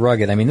 really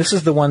rugged. I mean, this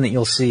is the one that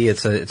you'll see.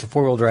 It's a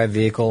four-wheel drive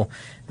vehicle.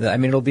 I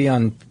mean, it'll be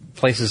on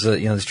places,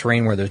 this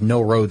terrain where there's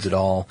no roads at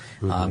all,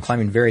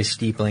 climbing very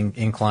steep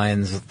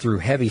inclines through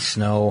heavy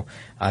snow.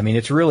 I mean,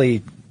 it's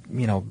really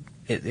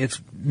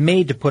it's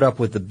made to put up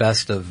with the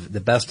best of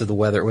the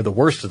weather, or the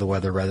worst of the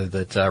weather, rather,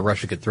 that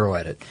Russia could throw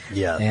at it.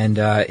 Yeah. And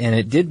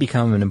it did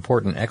become an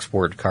important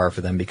export car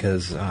for them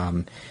because,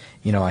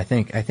 I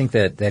think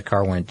that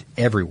car went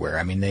everywhere.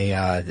 I mean,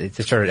 they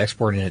started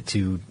exporting it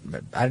to,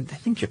 I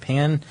think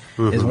Japan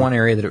is one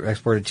area that it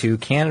exported to.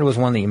 Canada was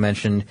one that you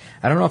mentioned.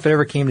 I don't know if it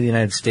ever came to the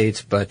United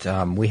States, but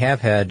we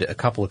have had a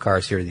couple of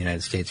cars here to the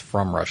United States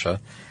from Russia.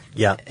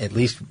 Yeah. At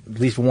least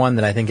one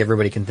that I think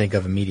everybody can think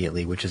of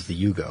immediately, which is the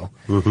Yugo.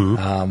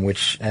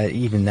 Which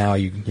even now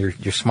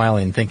you're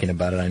smiling and thinking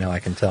about it. I know, I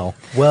can tell.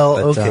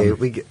 Well,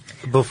 but,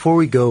 before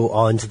we go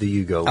on to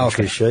the Yugo, which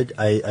we should,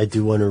 I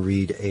do want to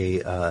read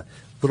a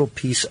little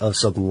piece of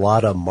some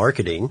Lada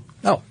marketing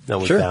that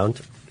we found.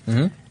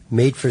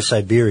 Made for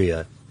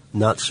Siberia,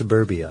 not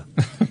suburbia.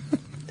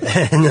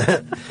 And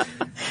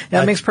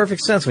that makes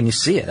perfect sense when you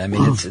see it. I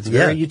mean, it's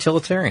very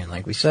utilitarian,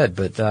 like we said,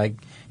 but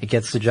it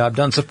gets the job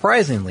done.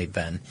 Surprisingly,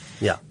 Ben,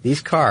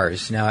 these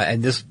cars, now,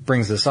 and this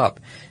brings this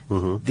up,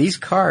 these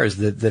cars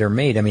that are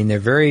made, I mean, they're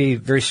very,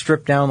 very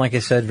stripped down, like I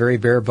said, very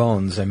bare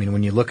bones. I mean,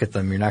 when you look at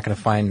them, you're not going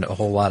to find a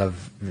whole lot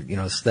of,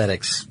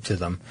 aesthetics to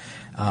them.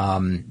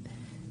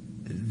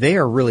 They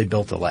are really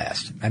built to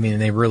last. I mean,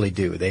 they really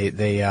do.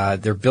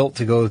 They're built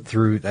to go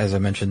through, as I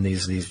mentioned,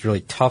 these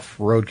really tough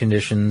road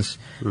conditions,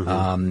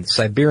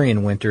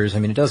 Siberian winters. I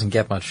mean, it doesn't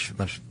get much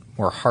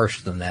more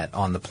harsh than that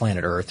on the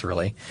planet Earth,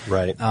 really.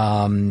 Right.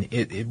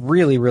 It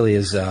really, really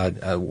is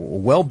a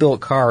well-built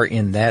car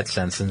in that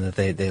sense, in that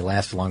they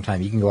last a long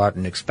time. You can go out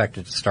and expect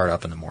it to start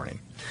up in the morning.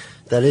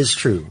 That is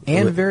true.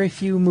 And very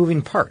few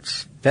moving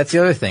parts. That's the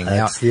other thing.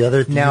 That's the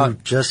other thing. Now, you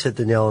just hit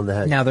the nail on the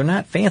head. Now, they're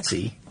not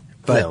fancy,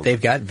 but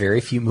they've got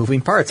very few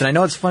moving parts. And I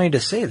know it's funny to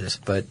say this,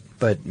 but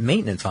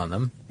maintenance on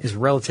them is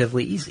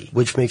relatively easy.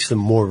 Which makes them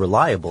more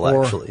reliable,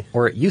 actually.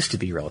 Or it used to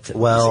be relatively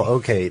easy. Well,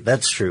 okay,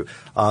 that's true.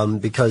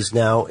 Because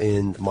now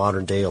in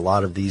modern day, a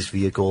lot of these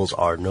vehicles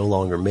are no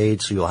longer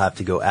made, so you'll have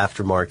to go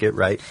aftermarket,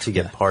 right, to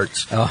get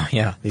parts. Oh,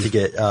 yeah. To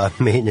get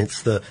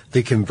maintenance.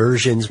 The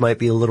conversions might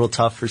be a little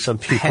tough for some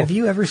people. Have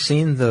you ever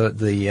seen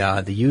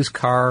the used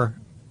car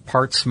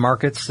parts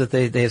markets that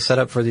they have set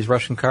up for these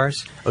Russian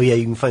cars? Oh yeah,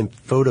 you can find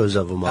photos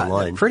of them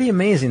online. Pretty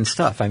amazing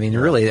stuff. I mean,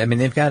 really,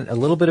 they've got a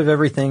little bit of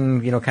everything,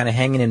 kind of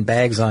hanging in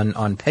bags on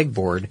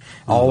pegboard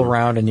all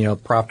around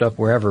and, propped up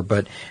wherever.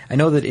 But I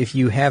know that if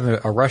you have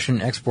a Russian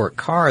export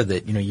car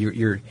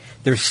that,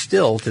 they're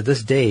still to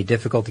this day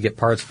difficult to get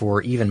parts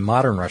for, even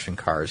modern Russian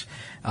cars,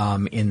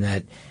 in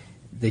that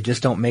they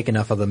just don't make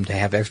enough of them to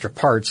have extra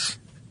parts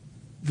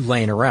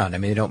laying around. I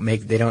mean,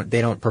 they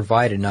don't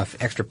provide enough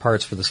extra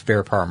parts for the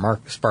spare part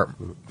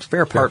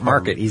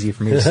market. Easy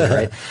for me to say,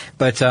 right?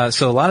 But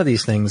so a lot of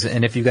these things,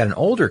 and if you've got an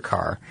older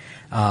car,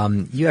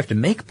 you have to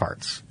make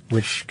parts,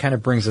 which kind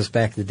of brings us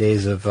back to the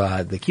days of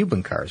the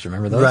Cuban cars.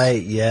 Remember those?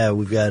 Right, yeah.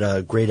 We've got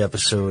a great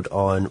episode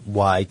on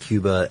why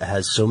Cuba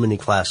has so many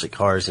classic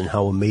cars and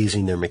how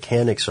amazing their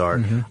mechanics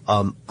are.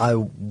 I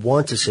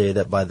want to say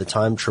that by the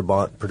time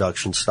Trabant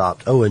production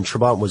stopped, and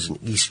Trabant was an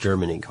East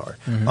Germany car.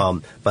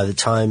 By the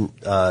time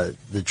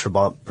the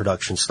Trabant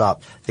production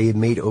stopped, they had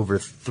made over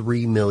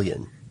 3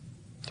 million.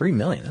 3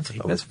 million?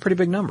 That's a pretty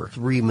big number.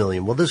 3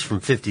 million. Well, this is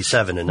from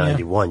 57 to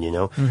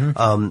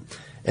 91,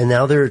 And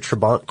now there are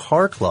Trabant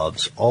car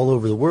clubs all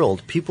over the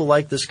world. People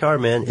like this car,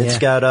 man. It's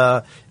got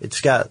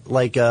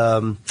like,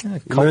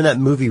 remember that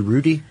movie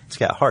Rudy? It's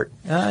got heart.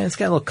 It's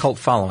got a little cult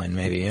following,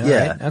 maybe.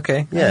 Yeah. Right.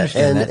 Okay. Yeah.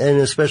 And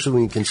especially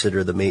when you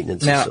consider the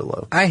maintenance is so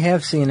low. I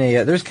have seen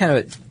there's kind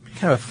of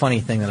a funny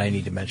thing that I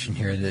need to mention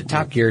here. The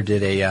Top Gear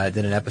did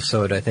an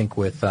episode, I think,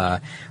 with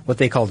what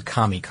they called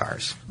commie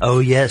cars. Oh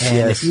yes, and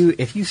yes.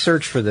 if you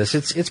search for this,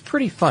 it's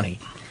pretty funny.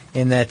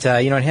 In that,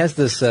 it has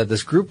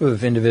this group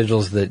of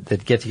individuals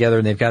that get together,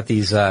 and they've got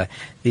these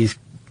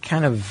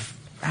kind of,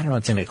 I don't know,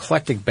 it's an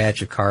eclectic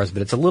batch of cars,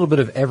 but it's a little bit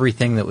of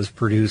everything that was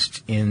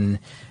produced in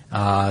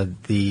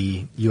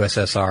the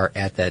USSR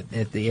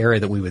at the area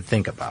that we would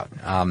think about.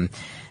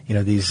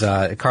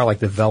 A car like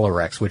the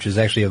Velorex, which is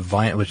actually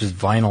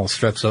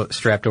vinyl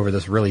strapped over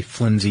this really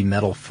flimsy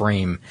metal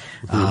frame.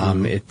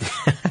 The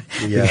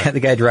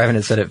guy driving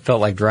it said it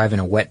felt like driving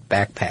a wet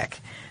backpack.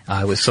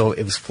 It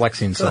was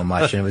flexing so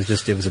much, and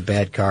it was a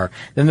bad car.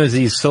 Then there's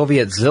these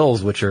Soviet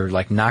Zills, which are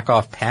like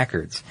knockoff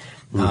Packards.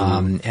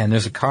 And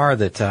there's a car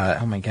that,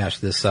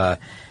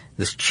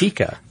 this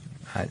Chica,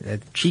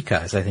 Chica,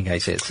 as I think I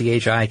say it,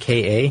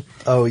 Chika.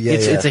 Oh yeah,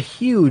 it's a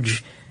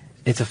huge.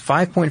 It's a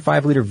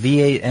 5.5 liter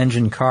V8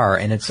 engine car,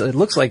 and it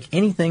looks like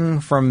anything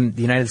from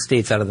the United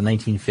States out of the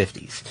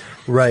 1950s.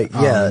 Right,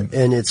 yeah,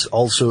 and it's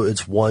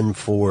one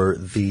for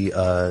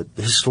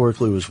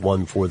historically it was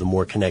one for the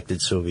more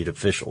connected Soviet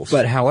officials.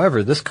 But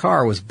however, this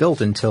car was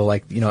built until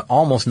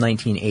almost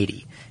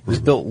 1980. It was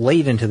built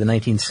late into the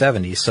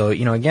 1970s, so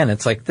again,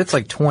 that's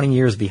like 20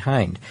 years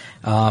behind.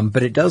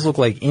 But it does look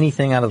like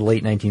anything out of the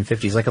late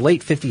 1950s, like a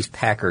late 50s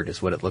Packard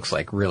is what it looks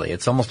like. Really,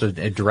 it's almost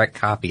a direct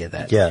copy of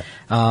that. Yeah.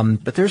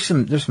 But there's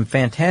some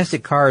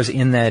fantastic cars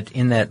in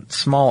that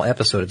small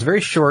episode. It's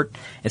very short.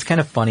 It's kind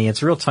of funny.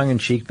 It's real tongue in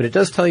cheek, but it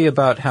does tell you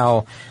about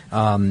how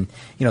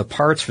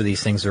parts for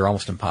these things are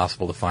almost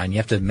impossible to find. You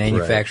have to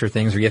manufacture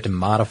things, or you have to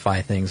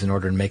modify things in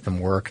order to make them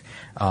work.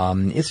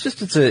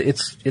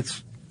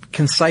 It's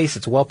concise.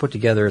 It's well put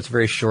together. It's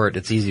very short.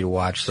 It's easy to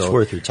watch. So it's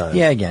worth your time.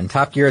 Yeah, again,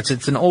 Top Gear.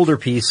 It's an older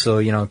piece,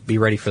 so be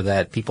ready for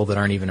that. People that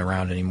aren't even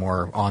around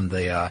anymore on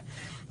the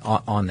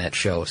on that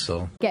show.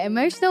 So get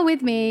emotional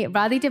with me,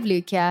 Radhi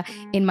Devlukia,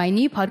 in my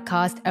new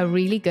podcast, A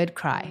Really Good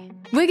Cry.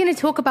 We're going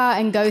to talk about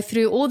and go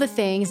through all the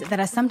things that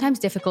are sometimes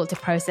difficult to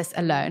process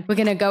alone. We're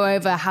going to go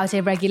over how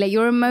to regulate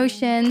your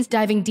emotions,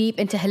 diving deep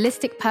into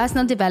holistic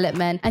personal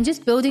development, and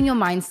just building your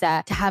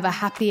mindset to have a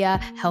happier,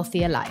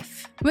 healthier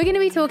life. We're going to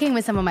be talking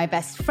with some of my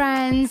best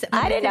friends.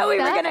 I didn't know we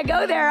were going to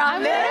go there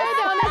on this.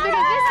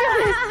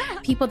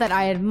 People that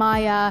I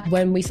admire.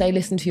 When we say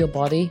listen to your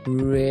body,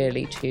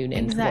 really tune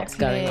into what's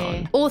going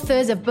on.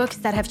 Authors of books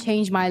that have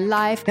changed my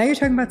life. Now you're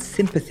talking about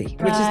sympathy,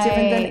 which is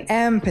different than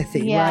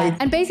empathy, right?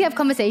 And basically have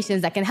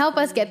conversations that can help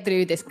us get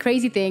through this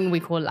crazy thing we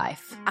call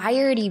life. I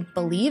already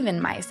believe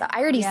in myself. I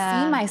already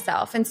see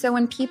myself. And so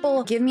when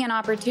people give me an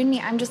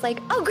opportunity, I'm just like,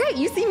 oh, great,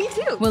 you see me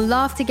too. We'll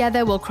laugh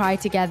together, we'll cry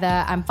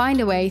together, and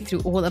find a way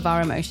through all of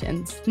our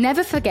emotions.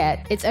 Never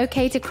forget, it's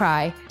okay to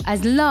cry,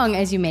 as long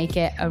as you make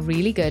it a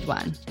really good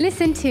one.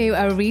 Listen to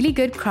A Really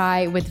Good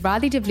Cry with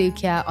Radhi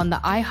Devlukia on the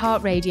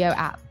iHeartRadio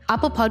app,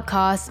 Apple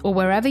Podcasts, or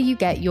wherever you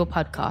get your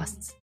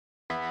podcasts.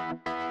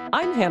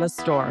 I'm Hannah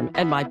Storm,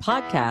 and my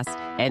podcast,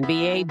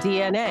 NBA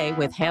DNA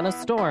with Hannah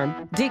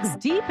Storm, digs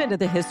deep into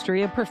the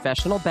history of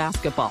professional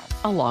basketball,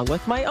 along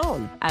with my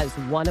own, as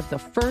one of the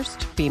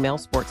first female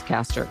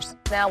sportscasters.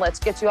 Now let's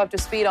get you up to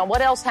speed on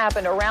what else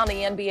happened around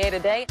the NBA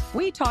today.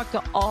 We talk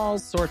to all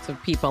sorts of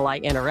people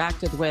I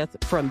interacted with,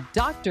 from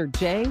Dr.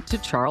 J to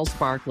Charles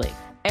Barkley,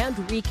 and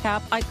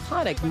recap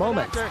iconic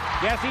moments.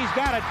 Yes, he's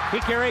got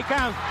it. Here he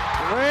comes.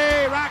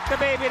 Way rock the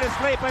baby to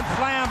sleep and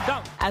slam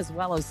dunk. As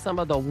well as some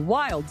of the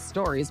wild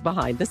stories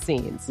behind the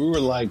scenes. We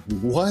were like,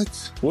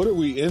 what? What are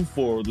we in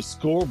for? The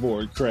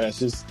scoreboard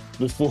crashes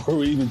before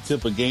we even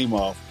tip a game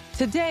off.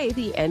 Today,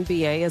 the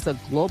NBA is a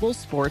global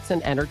sports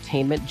and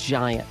entertainment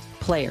giant.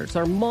 Players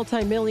are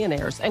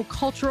multimillionaires and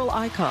cultural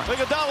icons.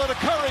 Iguodala to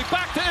Curry,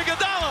 back to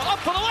Iguodala, up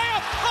for the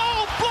layup.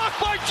 Oh,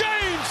 blocked by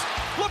James.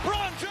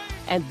 LeBron James.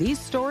 And these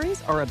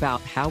stories are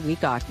about how we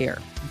got here,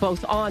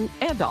 both on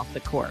and off the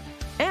court.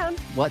 And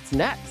what's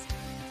next?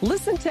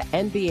 Listen to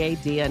NBA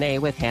DNA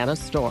with Hannah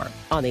Storm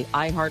on the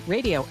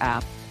iHeartRadio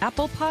app,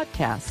 Apple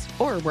Podcasts,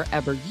 or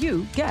wherever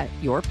you get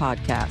your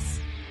podcasts.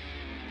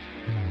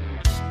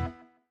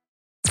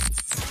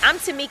 I'm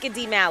Tamika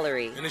D.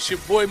 Mallory. And it's your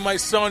boy, my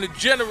son, the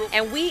General.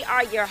 And we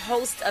are your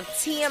hosts of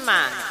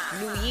TMI.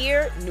 New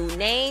year, new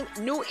name,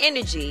 new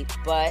energy,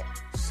 but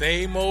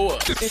same old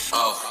us.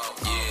 Oh,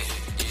 yeah.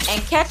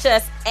 And catch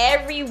us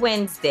every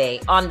Wednesday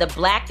on the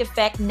Black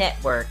Effect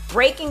Network,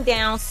 breaking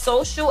down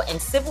social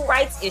and civil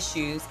rights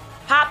issues,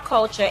 pop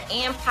culture,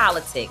 and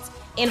politics,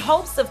 in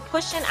hopes of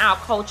pushing our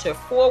culture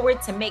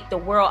forward to make the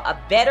world a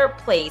better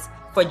place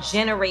for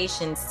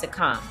generations to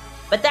come.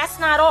 But that's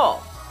not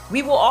all.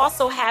 We will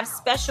also have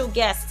special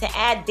guests to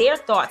add their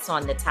thoughts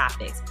on the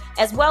topics,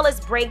 as well as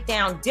break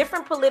down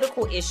different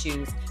political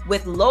issues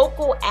with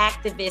local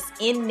activists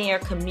in their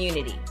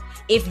community.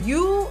 If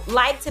you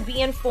like to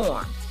be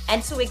informed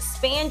and to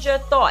expand your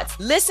thoughts,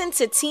 listen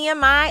to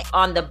TMI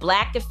on the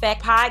Black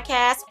Effect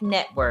Podcast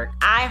Network,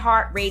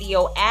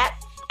 iHeartRadio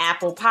app,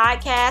 Apple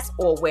Podcasts,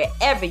 or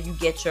wherever you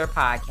get your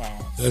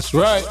podcasts. That's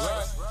right.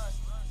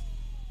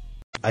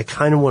 I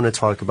kind of want to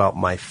talk about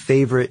my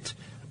favorite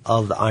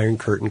of the Iron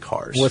Curtain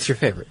cars. What's your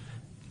favorite?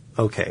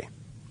 Okay.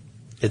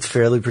 It's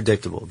fairly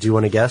predictable. Do you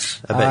want to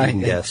guess? I bet you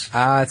can guess.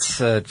 I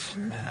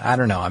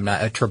don't know. I'm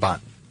not a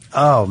Trabant.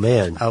 Oh,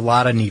 man. A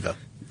lot of Neva.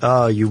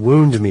 Oh, you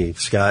wound me,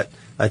 Scott.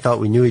 I thought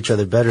we knew each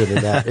other better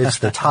than that. It's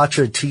the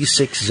Tatra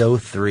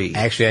T603.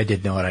 Actually, I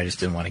did know it. I just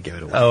didn't want to give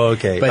it away. Oh,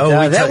 okay.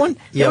 But that one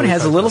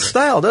has a little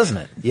style, doesn't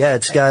it? Yeah,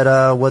 it's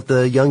got what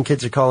the young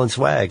kids are calling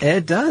swag.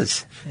 It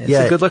does. It's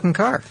a good-looking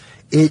car.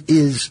 It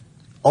is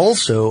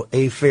also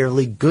a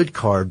fairly good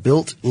car,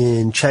 built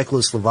in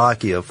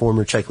Czechoslovakia,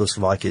 former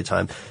Czechoslovakia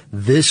time.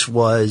 This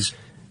was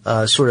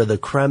sort of the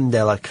creme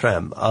de la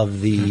creme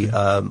of the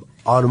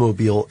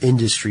automobile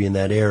industry in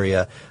that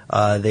area.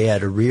 They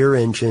had a rear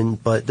engine,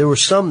 but there were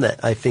some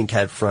that I think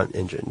had front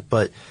engine,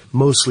 but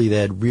mostly they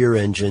had rear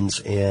engines,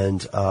 and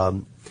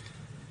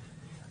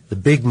the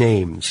big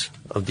names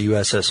of the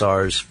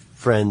USSR's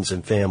friends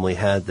and family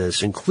had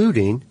this,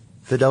 including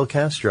Fidel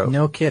Castro.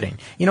 No kidding.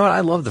 You know what?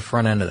 I love the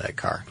front end of that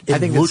car. I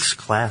think it looks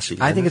classy.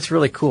 I think it's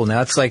really cool.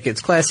 Now, it's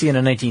classy in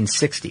a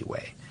 1960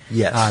 way.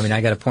 Yes. I mean,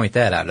 I got to point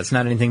that out. It's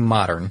not anything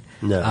modern.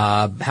 No.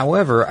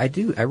 However, I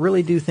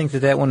really do think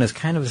that one is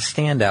kind of a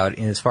standout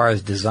as far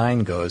as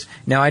design goes.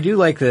 Now, I do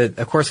like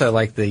of course I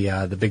like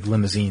the big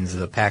limousines,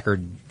 the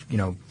Packard,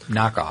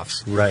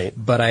 knockoffs. Right.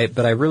 But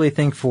I really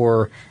think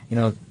for,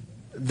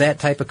 that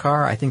type of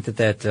car, I think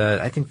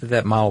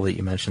that model that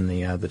you mentioned,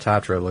 the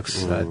Tatra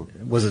looks,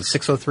 was it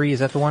 603? Is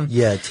that the one?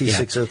 Yeah,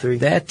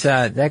 T603.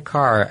 Yeah. That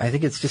car, I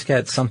think it's just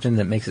got something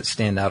that makes it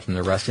stand out from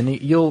the rest. And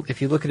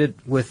if you look at it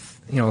with,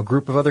 a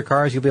group of other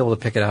cars, you'll be able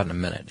to pick it out in a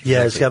minute.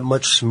 Yeah, it's got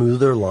much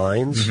smoother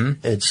lines.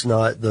 Mm-hmm. It's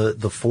not,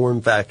 the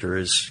form factor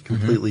is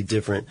completely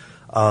different.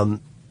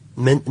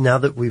 Now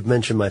that we've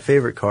mentioned my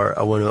favorite car,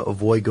 I want to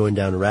avoid going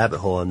down a rabbit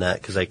hole on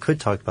that because I could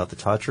talk about the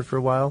Tatra for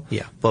a while.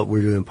 Yeah. But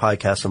we're doing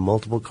podcasts on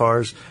multiple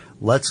cars.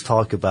 Let's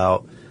talk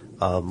about,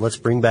 let's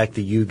bring back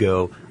the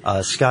Yugo.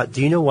 Scott,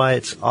 do you know why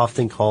it's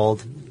often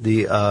called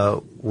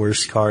the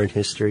worst car in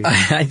history?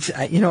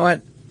 You know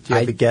what? Do you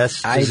have a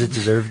guess? Does it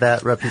deserve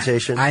that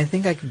reputation? I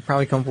think I could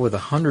probably come up with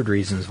 100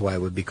 reasons why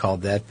it would be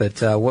called that.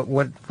 But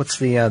what's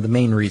the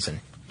main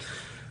reason?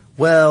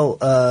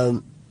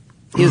 Well,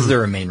 is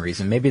there a main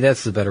reason? Maybe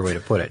that's the better way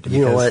to put it.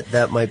 You know what?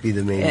 That might be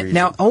the main reason.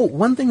 Now,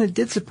 one thing that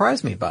did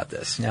surprise me about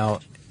this. Now,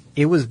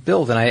 it was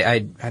built, and I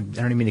don't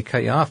even mean to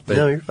cut you off, but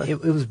no, you're fine.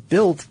 It was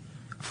built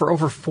for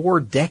over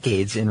 4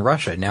 decades in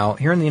Russia. Now,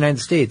 here in the United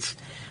States,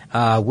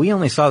 we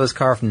only saw this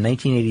car from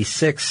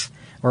 1986,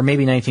 or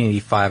maybe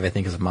 1985, I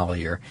think is a model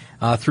year,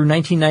 through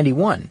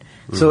 1991.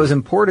 So it was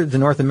imported to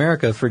North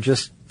America for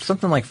just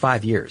something like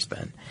 5 years,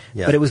 Ben.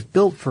 Yeah. But it was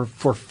built for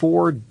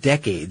 4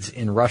 decades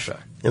in Russia.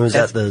 It was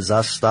at the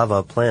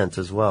Zastava plant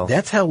as well.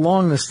 That's how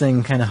long this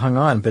thing kind of hung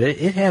on, but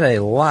it had a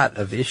lot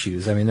of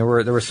issues. I mean, there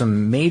were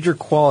some major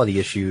quality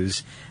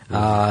issues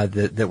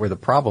that were the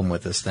problem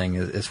with this thing,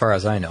 as far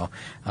as I know.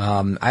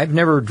 I've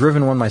never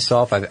driven one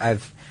myself. I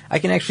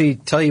can actually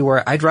tell you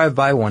where I drive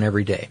by one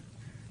every day.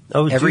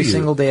 Oh, every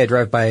single day I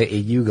drive by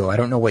a Yugo. I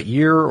don't know what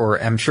year, or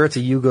I'm sure it's a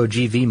Yugo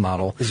GV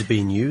model. Is it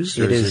being used,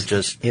 or is it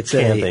just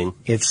camping?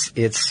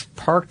 It's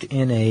parked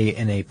in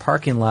a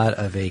parking lot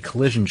of a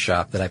collision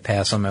shop that I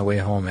pass on my way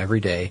home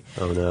every day.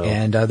 Oh no!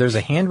 And there's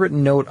a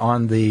handwritten note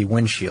on the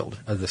windshield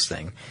of this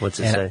thing.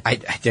 What's it say? I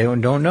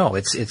don't know.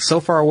 It's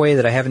so far away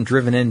that I haven't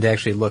driven in to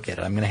actually look at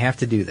it. I'm going to have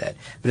to do that.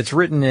 But it's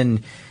written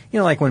in.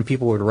 Like when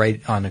people would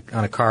write on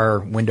a car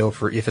window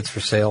for if it's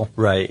for sale.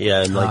 Right,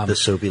 yeah, and like the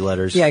soapy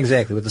letters. Yeah,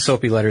 exactly, with the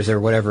soapy letters or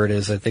whatever it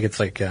is. I think it's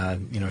like,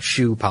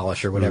 shoe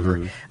polish or whatever.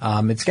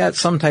 Mm-hmm. It's got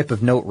some type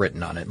of note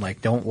written on it,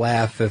 like don't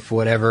laugh if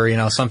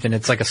whatever, something.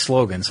 It's like a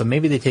slogan. So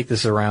maybe they take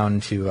this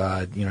around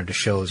to, to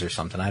shows or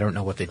something. I don't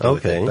know what they do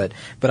with it.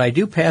 But I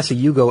do pass a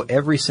Yugo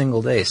every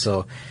single day,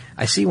 so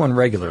I see one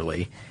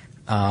regularly.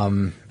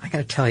 I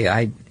gotta tell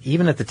you,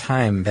 even at the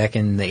time, back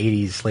in the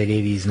 80s, late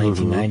 80s,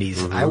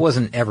 1990s, I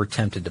wasn't ever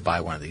tempted to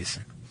buy one of these.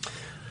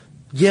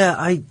 Yeah,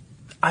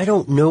 I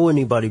don't know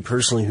anybody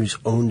personally who's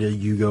owned a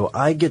Yugo.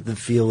 I get the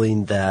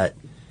feeling that,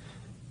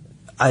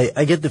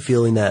 I get the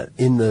feeling that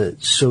in the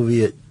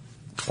Soviet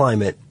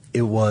climate,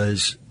 it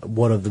was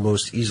one of the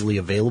most easily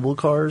available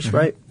cars,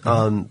 right?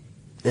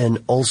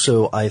 And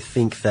also, I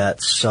think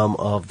that some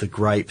of the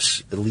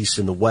gripes, at least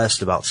in the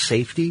West, about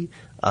safety,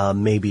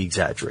 may be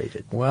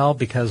exaggerated. Well,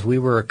 because we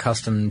were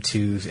accustomed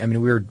to, we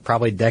were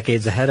probably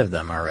decades ahead of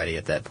them already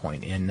at that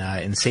point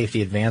in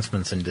safety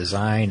advancements and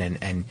design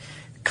and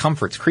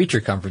comforts,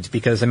 creature comforts.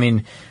 Because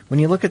when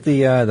you look at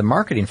the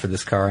marketing for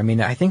this car,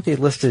 I think they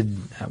listed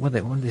what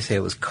did they say?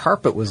 It was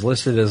carpet was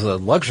listed as a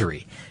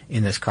luxury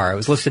in this car. It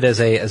was listed as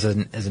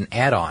an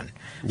add-on.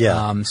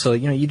 Yeah. So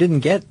you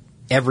didn't get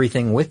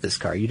everything with this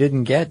car. You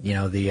didn't get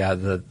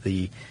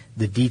the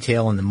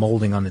detail and the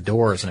molding on the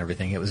doors and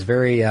everything. It was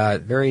very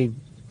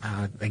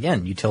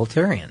again,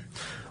 utilitarian.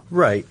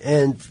 Right,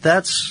 and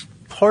that's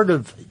part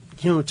of,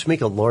 to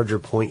make a larger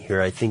point here,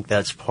 I think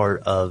that's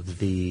part of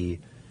the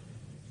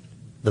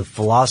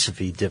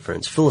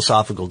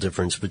philosophical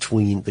difference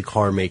between the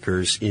car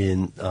makers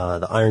in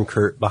the Iron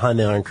Curtain, behind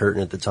the Iron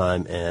Curtain at the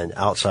time and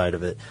outside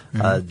of it.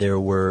 There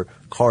were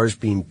cars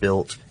being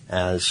built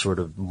as sort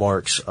of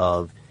marks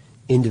of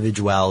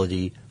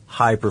individuality,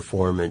 high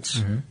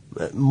performance,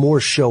 more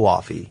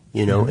show-offy,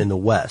 in the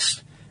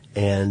West.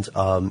 And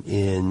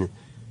in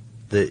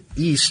the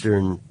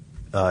Eastern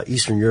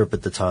Europe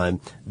at the time,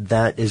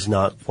 that is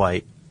not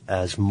quite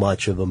as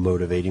much of a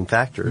motivating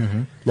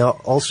factor. Now,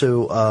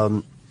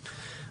 also,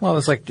 well,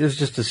 it was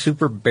just a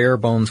super bare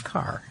bones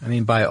car.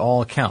 By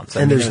all accounts.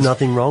 There's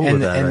nothing wrong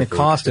with that. And the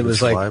cost, it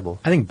was like, reliable.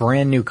 I think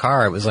brand new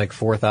car, it was like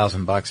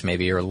 $4,000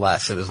 maybe or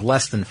less. It was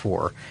less than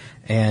 $4,000.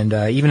 And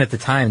even at the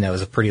time, that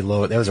was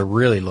a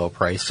really low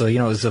price. So, it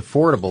was an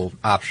affordable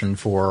option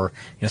for,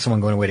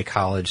 someone going away to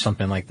college,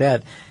 something like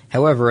that.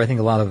 However, I think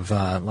a lot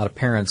of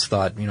parents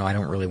thought, I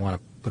don't really want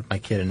to put my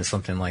kid into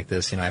something like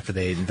this, after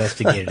they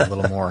investigated a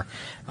little more,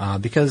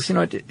 because,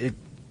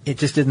 it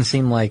just didn't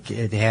seem like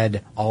it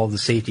had all of the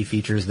safety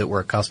features that we're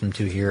accustomed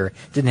to here.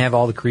 It didn't have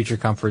all the creature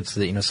comforts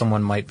that,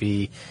 someone might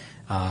be,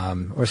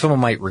 or someone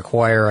might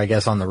require, I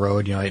guess, on the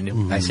road.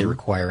 I say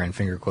require in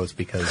finger quotes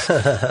because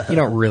you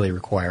don't really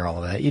require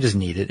all of that. You just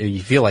need it, or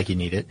you feel like you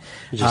need it.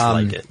 You just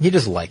like it. You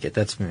just like it.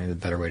 That's maybe the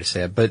better way to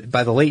say it. But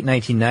by the late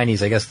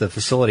 1990s, I guess the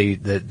facility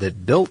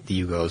that built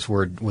the Yugos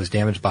was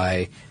damaged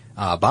by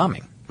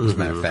bombing. as a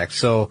matter of fact.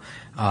 So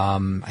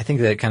I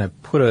think that kind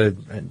of put a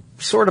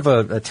sort of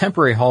a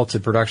temporary halt to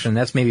production.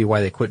 That's maybe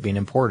why they quit being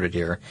imported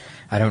here.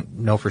 I don't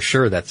know for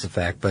sure that's the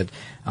fact, but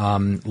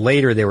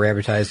later they were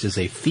advertised as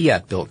a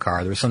Fiat-built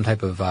car. There was some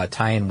type of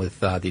tie-in with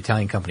the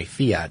Italian company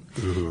Fiat.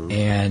 Mm-hmm.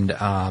 And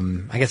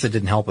I guess it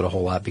didn't help it a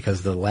whole lot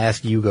because the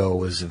last Yugo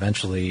was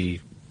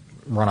eventually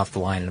run off the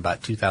line in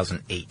about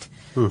 2008.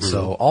 Mm-hmm.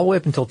 So all the way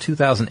up until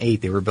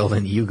 2008, they were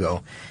building the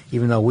Yugo,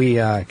 even though we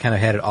kind of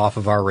had it off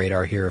of our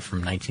radar here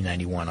from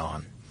 1991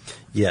 on.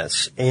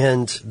 Yes,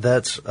 and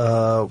that's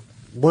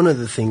one of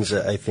the things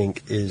that I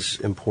think is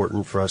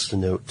important for us to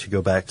note, to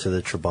go back to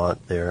the Trabant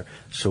there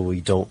so we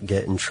don't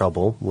get in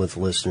trouble with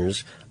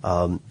listeners.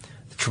 The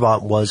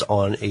Trabant was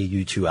on a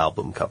U2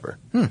 album cover.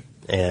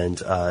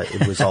 And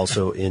it was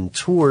also in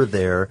tour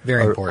there.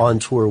 Very important. On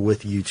tour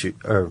with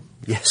U2.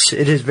 Yes,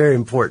 it is very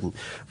important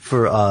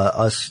for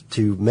us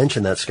to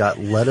mention that, Scott.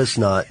 Let us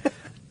not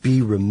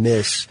be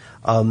remiss.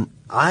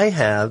 I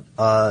have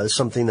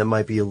something that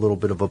might be a little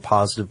bit of a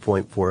positive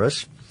point for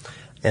us,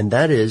 and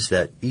that is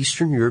that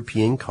Eastern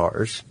European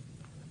cars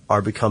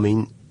are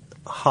becoming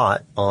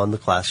hot on the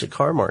classic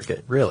car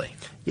market. Really?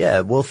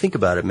 Yeah, well, think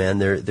about it, man.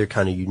 They're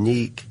kind of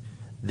unique.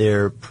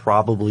 They're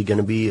probably going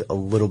to be a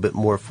little bit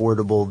more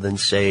affordable than,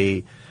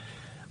 say,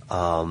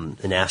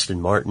 an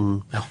Aston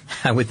Martin. Oh,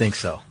 I would think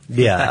so.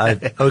 Yeah.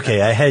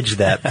 I hedged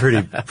that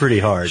pretty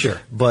hard.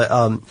 Sure.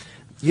 But,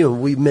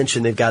 we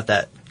mentioned they've got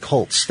that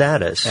cult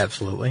status.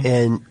 Absolutely.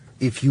 And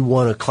if you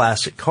want a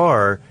classic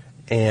car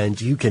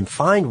and you can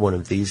find one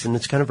of these, then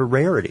it's kind of a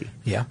rarity.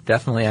 Yeah,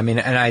 definitely. I mean,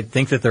 and I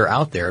think that they're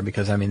out there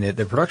because, I mean,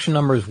 the production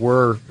numbers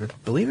were,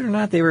 believe it or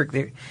not,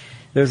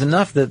 there's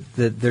enough that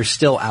they're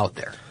still out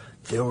there.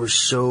 There were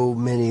so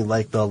many,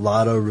 like the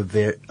Lada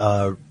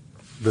Rivera?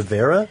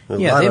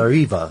 Yeah, Lada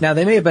Riva. Now,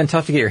 they may have been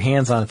tough to get your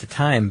hands on at the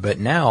time, but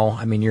now,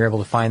 I mean, you're able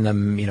to find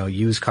them,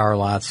 used car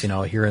lots,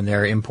 here and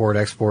there, import,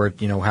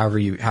 export, however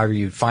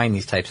you find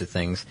these types of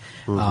things.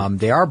 Mm-hmm.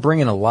 They are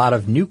bringing a lot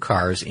of new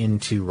cars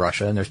into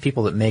Russia, and there's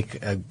people that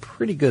make a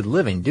pretty good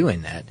living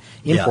doing that,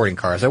 importing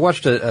cars. I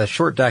watched a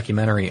short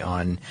documentary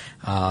on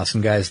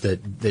some guys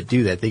that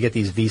do that. They get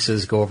these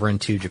visas, go over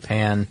into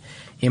Japan,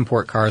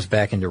 import cars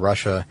back into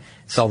Russia,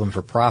 sell them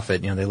for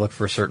profit. They look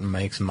for certain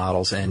makes and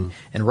models. And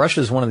Russia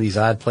is one of these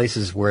odd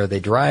places where they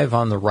drive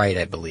on the right,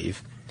 I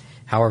believe.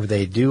 However,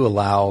 they do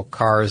allow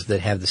cars that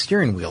have the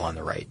steering wheel on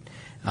the right,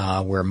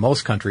 where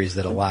most countries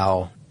that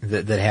allow,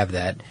 that have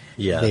that,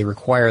 they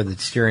require the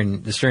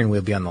steering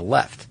wheel be on the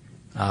left.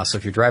 So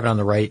if you're driving on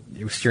the right,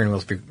 your steering wheel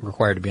is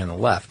required to be on the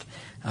left.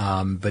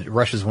 But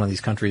Russia is one of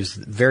these countries,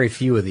 very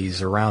few of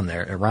these around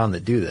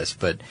that do this,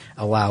 but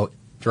allow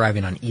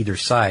driving on either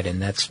side,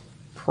 and that's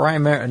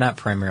not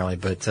primarily,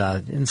 but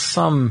in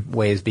some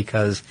ways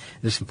because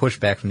there's some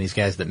pushback from these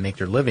guys that make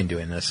their living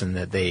doing this and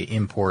that they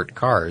import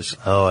cars.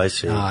 Oh, I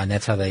see. And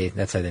that's how they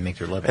make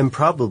their living. And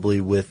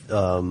probably with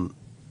the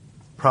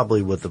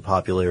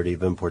popularity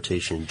of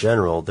importation in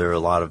general, there are a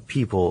lot of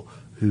people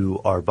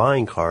who are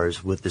buying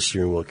cars with the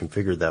steering wheel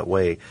configured that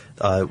way.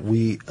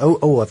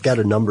 I've got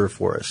a number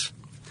for us.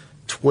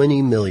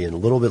 20 million, a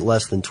little bit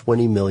less than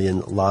 20 million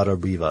Lada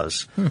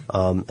Rivas.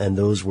 And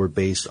those were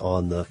based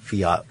on the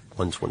Fiat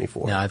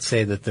 124. Now, I'd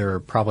say that there are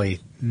probably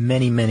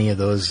many of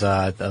those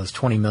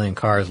 20 million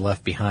cars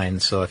left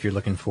behind. So if you're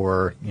looking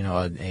for,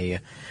 a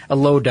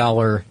low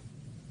dollar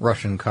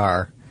Russian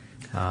car,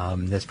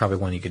 that's probably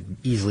one you could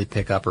easily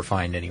pick up or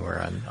find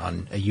anywhere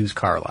on a used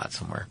car lot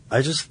somewhere.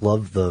 I just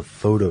love the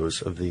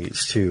photos of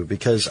these too,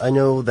 because I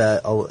know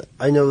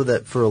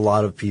that for a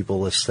lot of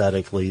people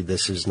aesthetically,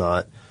 this is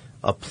not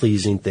a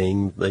pleasing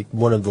thing. Like,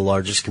 one of the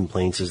largest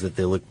complaints is that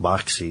they look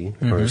boxy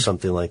or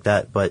something like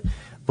that. But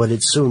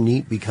it's so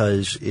neat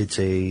because it's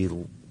a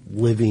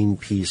living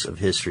piece of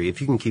history if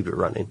you can keep it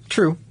running.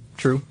 True.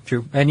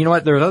 And you know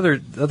what? There are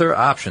other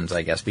options,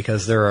 I guess,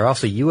 because there are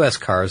also U.S.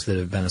 cars that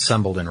have been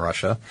assembled in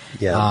Russia,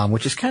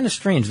 which is kind of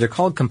strange. They're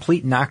called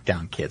complete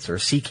knockdown kits, or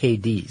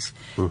CKDs.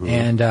 Mm-hmm.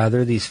 And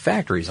they're these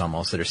factories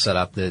almost that are set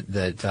up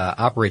that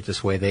operate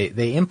this way.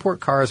 They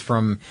import cars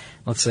from,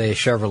 let's say,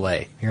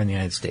 Chevrolet here in the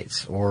United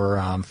States,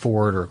 or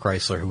Ford or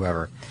Chrysler,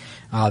 whoever.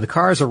 The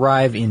cars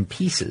arrive in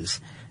pieces.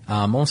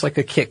 Almost like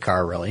a kit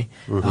car, really.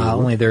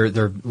 Only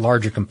they're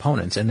larger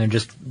components, and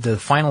the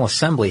final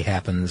assembly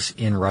happens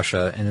in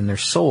Russia, and then they're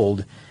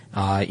sold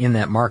in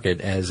that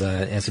market as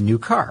a new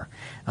car.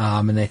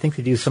 And I think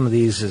they do some of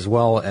these as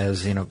well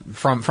as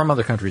from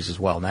other countries as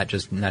well, not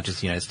just the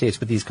United States.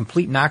 But these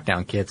complete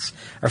knockdown kits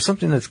are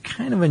something that's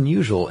kind of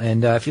unusual,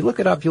 and if you look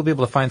it up, you'll be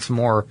able to find some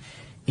more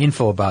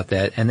info about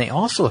that. And they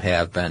also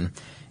have been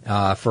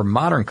for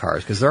modern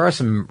cars, because there are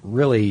some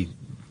really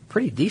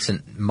pretty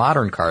decent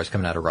modern cars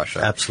coming out of Russia.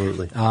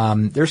 Absolutely.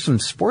 There's some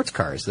sports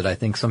cars that I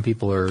think some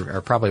people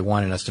are probably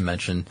wanting us to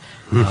mention.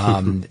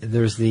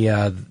 There's the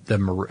I'm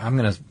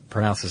going to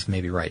pronounce this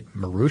maybe right,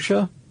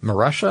 Marussia.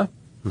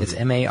 It's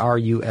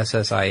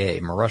Marussia,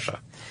 Marussia.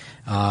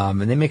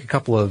 And they make a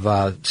couple of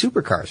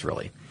supercars,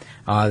 really.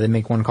 They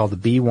make one called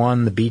the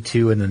B1, the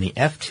B2, and then the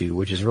F2,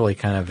 which is really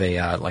kind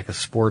of like a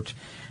sport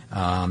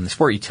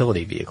sport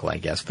utility vehicle, I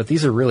guess. But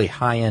these are really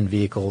high-end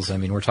vehicles. I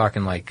mean, we're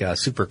talking like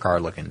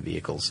supercar-looking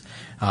vehicles,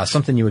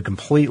 something you would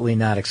completely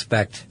not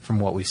expect from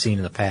what we've seen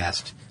in the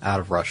past out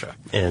of Russia.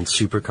 And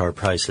supercar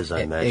prices,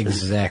 I imagine.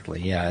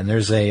 Exactly, yeah. And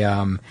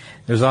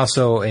there's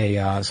also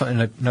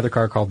another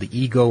car called the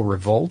Ego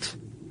Revolt,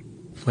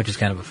 which is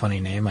kind of a funny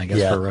name, I guess,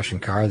 for a Russian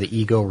car, the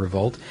Ego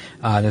Revolt.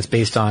 That's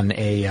based on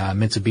a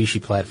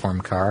Mitsubishi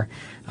platform car.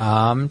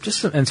 Some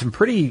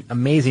pretty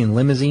amazing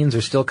limousines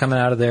are still coming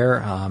out of there.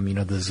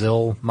 The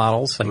ZIL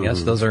models, I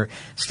guess. Those are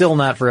still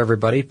not for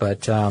everybody,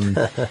 but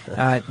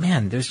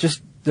man,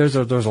 there's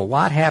a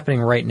lot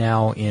happening right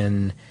now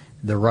in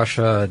the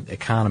Russia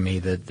economy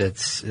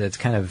that's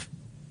kind of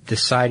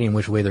deciding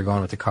which way they're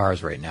going with the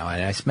cars right now.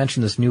 And I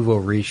mentioned this nouveau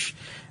riche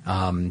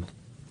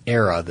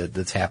era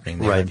that's happening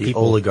there. Right, the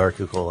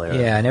oligarchical era.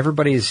 Yeah, and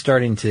everybody's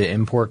starting to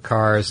import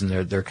cars, and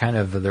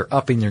they're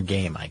upping their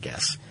game, I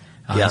guess.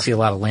 You see a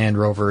lot of Land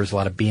Rovers, a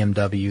lot of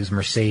BMWs,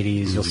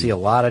 Mercedes. You'll see a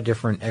lot of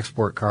different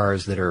export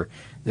cars that are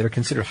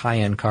considered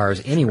high-end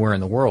cars anywhere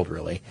in the world,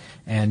 really.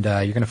 And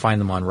you're going to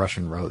find them on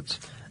Russian roads.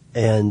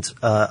 And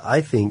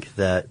I think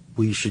that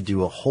we should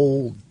do a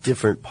whole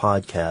different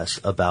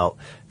podcast about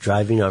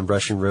driving on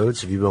Russian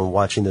roads. Have you been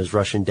watching those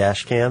Russian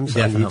dash cams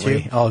on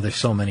YouTube? Oh, there's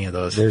so many of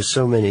those. There's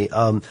so many.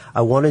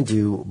 I want to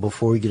do,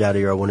 before we get out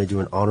of here, I want to do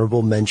an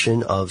honorable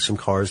mention of some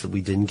cars that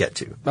we didn't get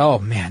to. Oh,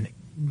 man.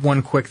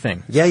 One quick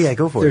thing. Yeah,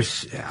 go for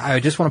it.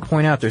 I just want to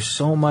point out there's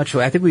so much.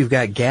 I think we've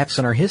got gaps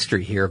in our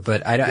history here,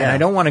 but I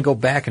don't want to go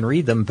back and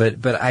read them.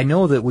 But I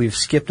know that we've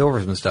skipped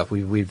over some stuff.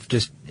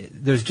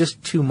 There's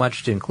just too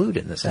much to include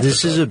in this episode.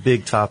 This is a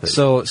big topic.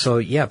 So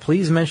yeah,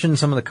 please mention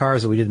some of the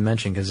cars that we didn't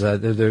mention, because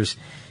there's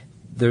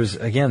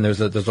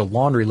a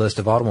laundry list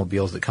of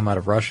automobiles that come out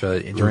of Russia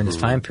during this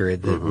time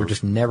period that we're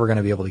just never going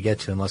to be able to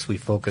get to unless we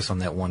focus on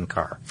that one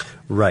car.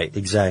 Right,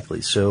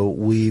 exactly. So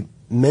we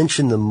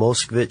mentioned the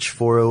Moskvich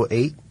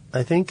 408,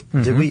 I think.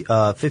 Did we?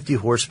 50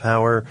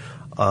 horsepower.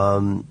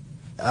 I'm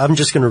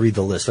just going to read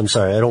the list. I'm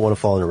sorry. I don't want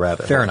to fall in a rabbit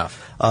hole. Fair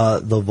enough.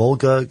 The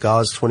Volga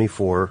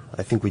Gaz-24.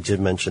 I think we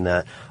did mention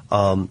that.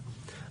 The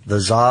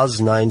Zaz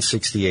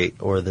 968,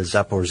 or the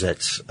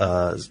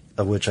Zaporizhzhia,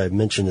 of which I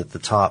mentioned at the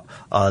top.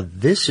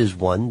 This is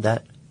one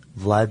that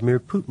Vladimir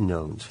Putin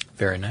owns.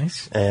 Very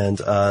nice. And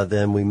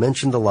then we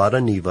mentioned the Lada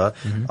Niva,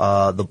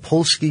 the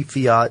Polski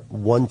Fiat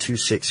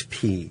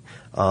 126P.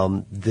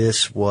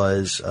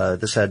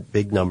 This had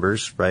big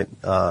numbers, right?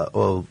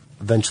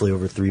 Eventually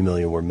over 3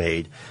 million were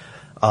made.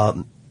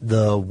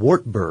 The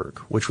Wartburg,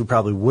 which we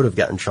probably would have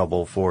gotten in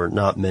trouble for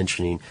not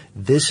mentioning.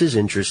 This is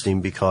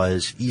interesting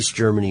because East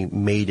Germany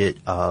made it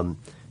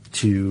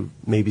to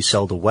maybe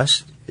sell to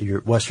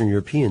Western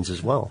Europeans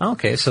as well.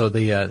 Okay, so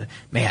the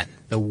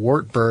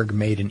Wartburg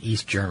made in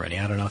East Germany.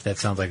 I don't know if that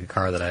sounds like a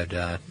car that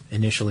I'd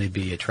initially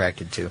be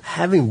attracted to.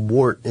 Having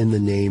Wart in the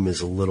name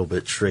is a little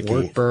bit tricky.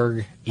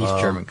 Wartburg, East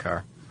German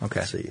car. Okay.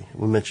 Let's see.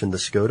 We mentioned the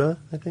Skoda,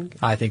 I think?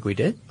 I think we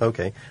did.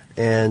 Okay.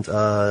 And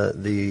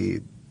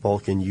the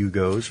Balkan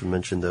Yugos, we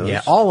mentioned those.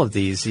 Yeah, all of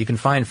these, you can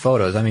find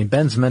photos. I mean,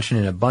 Ben's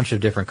mentioning a bunch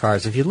of different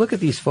cars. If you look at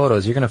these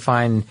photos, you're going to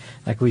find,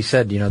 like we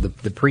said,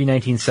 the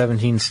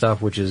pre-1917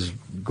 stuff, which is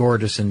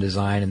gorgeous in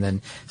design, and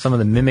then some of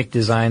the mimic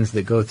designs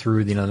that go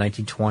through, the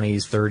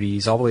 1920s,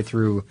 30s, all the way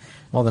through,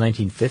 the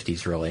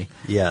 1950s, really.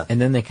 Yeah. And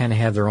then they kind of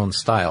have their own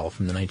style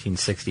from the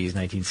 1960s,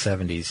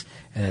 1970s,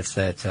 and it's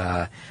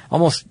that,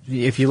 almost,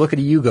 if you look at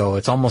a Yugo,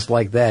 it's almost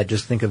like that.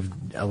 Just think of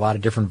a lot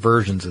of different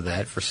versions of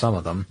that for some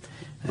of them.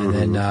 And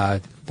then,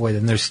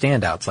 then there's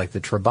standouts like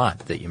the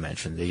Trabant that you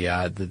mentioned,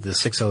 the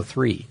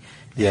 603.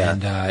 Yeah.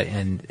 And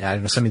I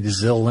don't know, some of the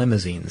ZIL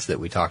limousines that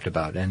we talked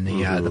about, and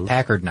the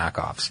Packard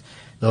knockoffs,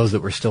 those that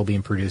were still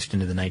being produced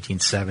into the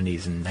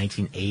 1970s and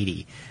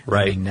 1980.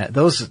 Right. I mean,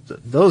 those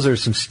are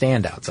some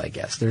standouts, I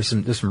guess. There's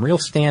some real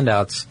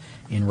standouts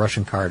in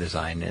Russian car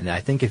design, and I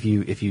think if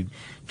you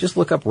just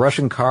look up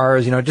Russian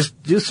cars,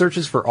 just do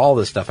searches for all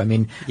this stuff. I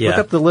mean, look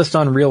up the list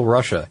on Real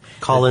Russia.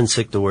 Call in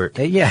sick to work.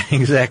 Yeah,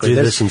 exactly. Do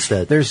this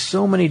instead. There's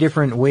so many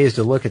different ways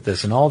to look at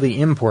this, and all the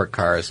import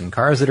cars and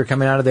cars that are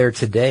coming out of there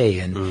today,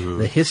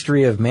 and the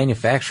history of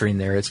manufacturing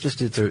there. It's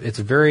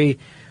a very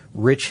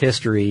rich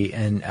history,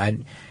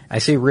 and I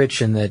say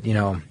rich in that,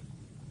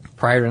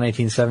 prior to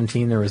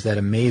 1917, there was that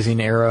amazing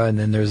era, and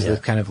then there's this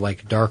kind of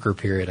like darker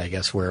period, I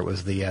guess, where it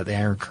was the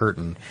Iron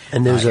Curtain.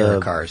 And there's a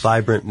cars.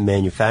 vibrant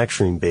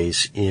manufacturing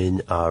base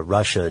in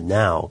Russia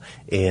now,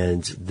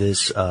 and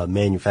this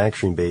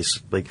manufacturing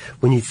base, like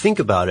when you think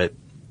about it,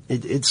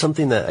 it's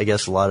something that I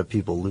guess a lot of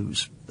people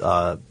lose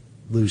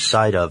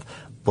sight of,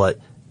 but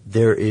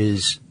there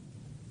is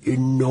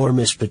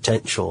enormous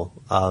potential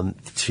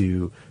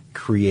to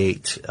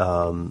create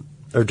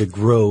or to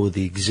grow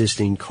the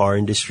existing car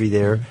industry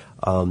there.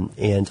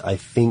 And I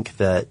think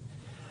that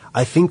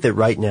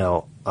right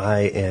now I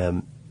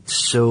am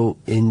so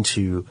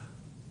into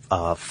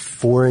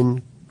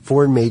foreign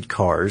made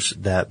cars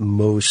that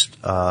most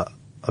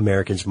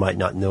Americans might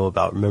not know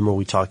about. Remember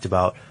we talked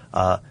about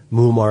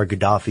Muammar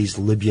Gaddafi's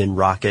Libyan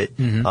rocket.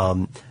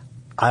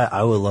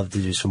 I would love to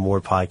do some more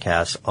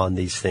podcasts on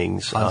these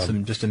things.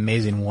 Some just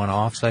amazing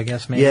one-offs, I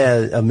guess, maybe?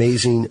 Yeah,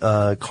 amazing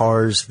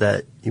cars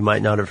that you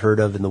might not have heard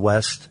of in the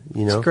West.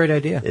 It's a great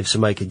idea. If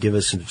somebody could give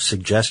us some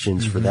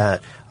suggestions for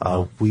that,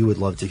 we would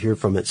love to hear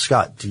from it.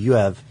 Scott, do you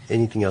have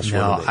anything else you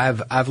want to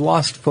make? I've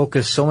lost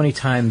focus so many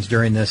times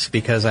during this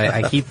because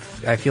I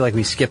feel like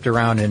we skipped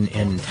around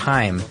in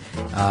time.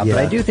 But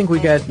I do think we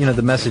got,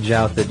 the message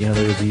out that, there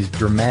were these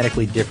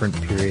dramatically different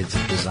periods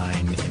of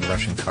design in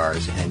Russian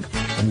cars, and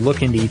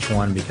look into each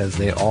one because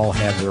they all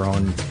have their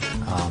own,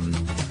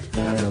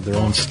 their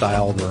own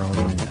style, their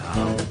own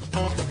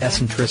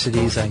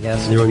eccentricities, I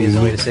guess. Their own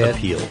unique way to say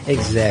appeal.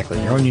 Exactly.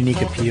 Their own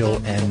unique appeal,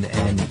 and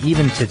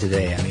even to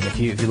today, I mean, if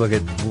you look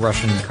at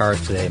Russian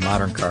cars today,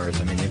 modern cars,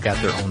 I mean, they've got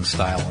their own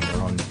style and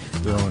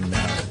their own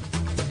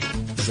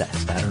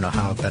zest. I don't know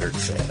how better to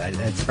say it.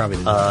 That's probably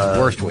the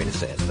worst way to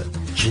say it, but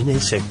je ne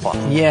sais quoi.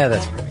 Yeah,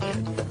 that's pretty good.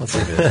 Let's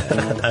leave it at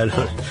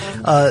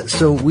that.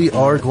 So we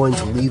are going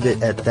to leave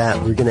it at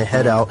that. We're going to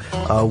head out.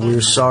 We're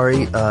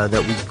sorry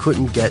that we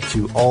couldn't get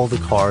to all the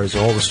cars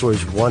and all the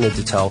stories we wanted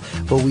to tell,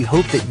 but we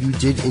hope that you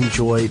did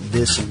enjoy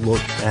this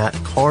look at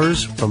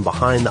cars from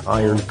behind the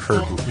Iron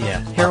Curtain. Yeah.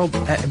 Harold,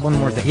 one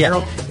more thing.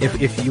 Harold,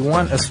 if you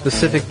want a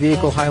specific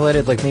vehicle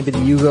highlighted, like maybe the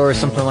Yugo or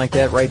something like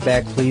that, write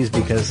back, please,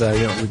 because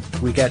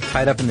we got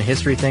tied up in the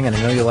history thing, and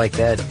I know you like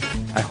that.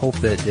 I hope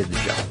that it did the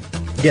job.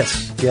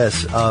 Yes.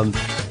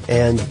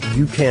 And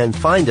you can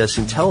find us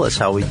and tell us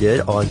how we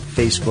did on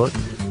Facebook.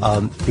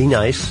 Be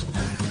nice.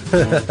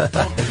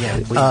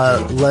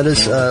 Let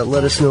us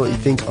know what you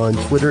think on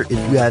Twitter. If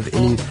you have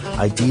any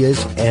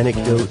ideas,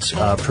 anecdotes,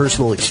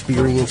 personal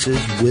experiences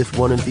with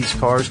one of these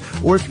cars,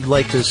 or if you'd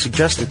like to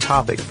suggest a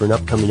topic for an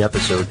upcoming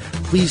episode,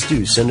 please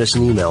do send us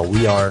an email.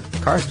 We are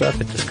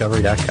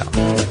carstuff@discovery.com.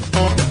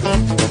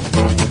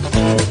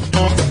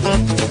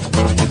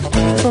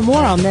 For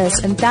more on this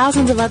and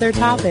thousands of other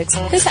topics,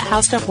 visit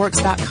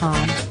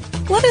howstuffworks.com.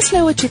 Let us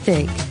know what you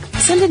think.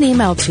 Send an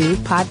email to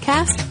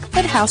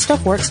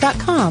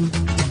podcast@howstuffworks.com.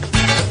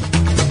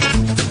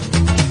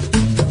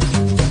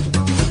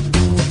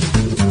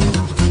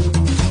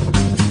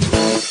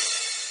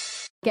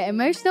 Get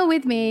emotional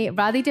with me,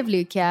 Radhi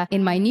Devlukia,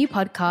 in my new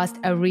podcast,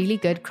 A Really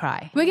Good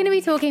Cry. We're going to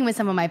be talking with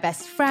some of my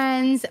best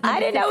friends. I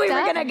didn't know we were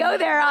going to go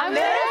there on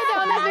this.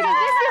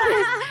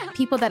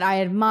 People that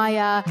I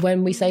admire.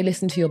 When we say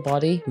listen to your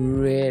body,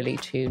 really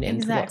tune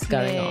into what's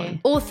going on.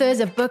 Authors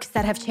of books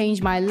that have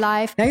changed my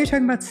life. Now you're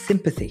talking about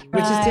sympathy,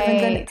 which is different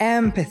than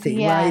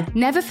empathy, right?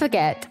 Never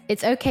forget,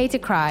 it's okay to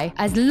cry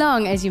as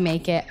long as you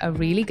make it a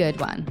really good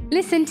one.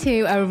 Listen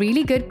to A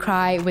Really Good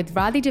Cry with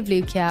Radhi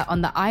Devlukia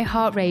on the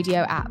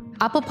iHeartRadio app,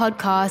 Apple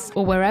Podcasts,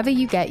 or wherever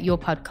you get your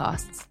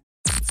podcasts.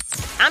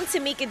 I'm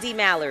Tamika D.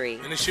 Mallory.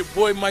 And it's your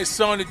boy, my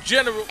son, the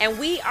General. And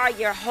we are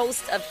your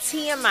hosts of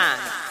TMI.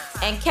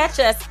 And catch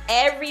us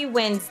every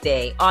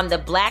Wednesday on the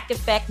Black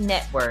Effect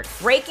Network,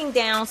 breaking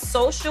down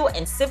social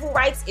and civil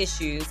rights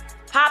issues,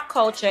 pop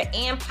culture,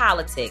 and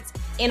politics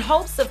in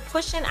hopes of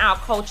pushing our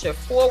culture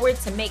forward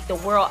to make the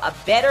world a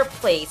better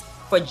place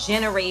for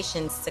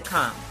generations to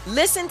come.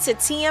 Listen to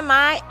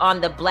TMI on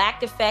the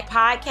Black Effect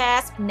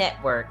Podcast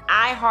Network,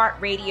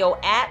 iHeartRadio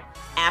app,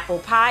 Apple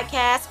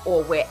Podcasts,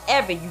 or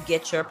wherever you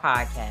get your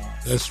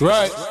podcasts. That's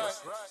right.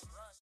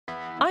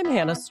 I'm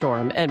Hannah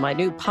Storm, and my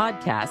new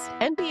podcast,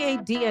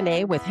 NBA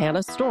DNA with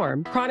Hannah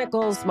Storm,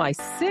 chronicles my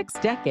 6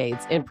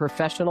 decades in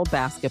professional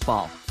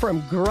basketball.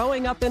 From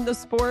growing up in the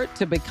sport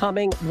to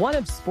becoming one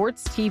of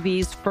sports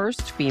TV's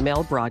first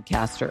female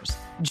broadcasters.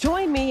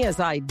 Join me as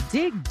I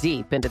dig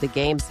deep into the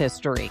game's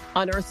history,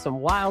 unearth some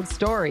wild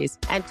stories,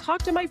 and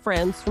talk to my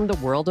friends from the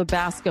world of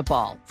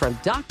basketball, from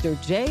Dr.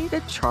 J to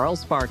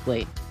Charles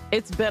Barkley.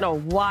 It's been a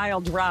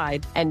wild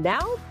ride, and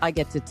now I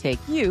get to take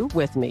you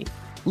with me.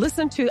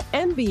 Listen to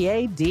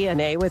NBA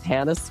DNA with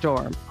Hannah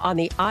Storm on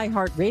the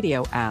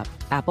iHeartRadio app,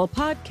 Apple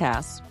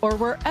Podcasts, or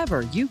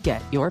wherever you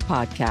get your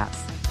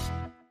podcasts.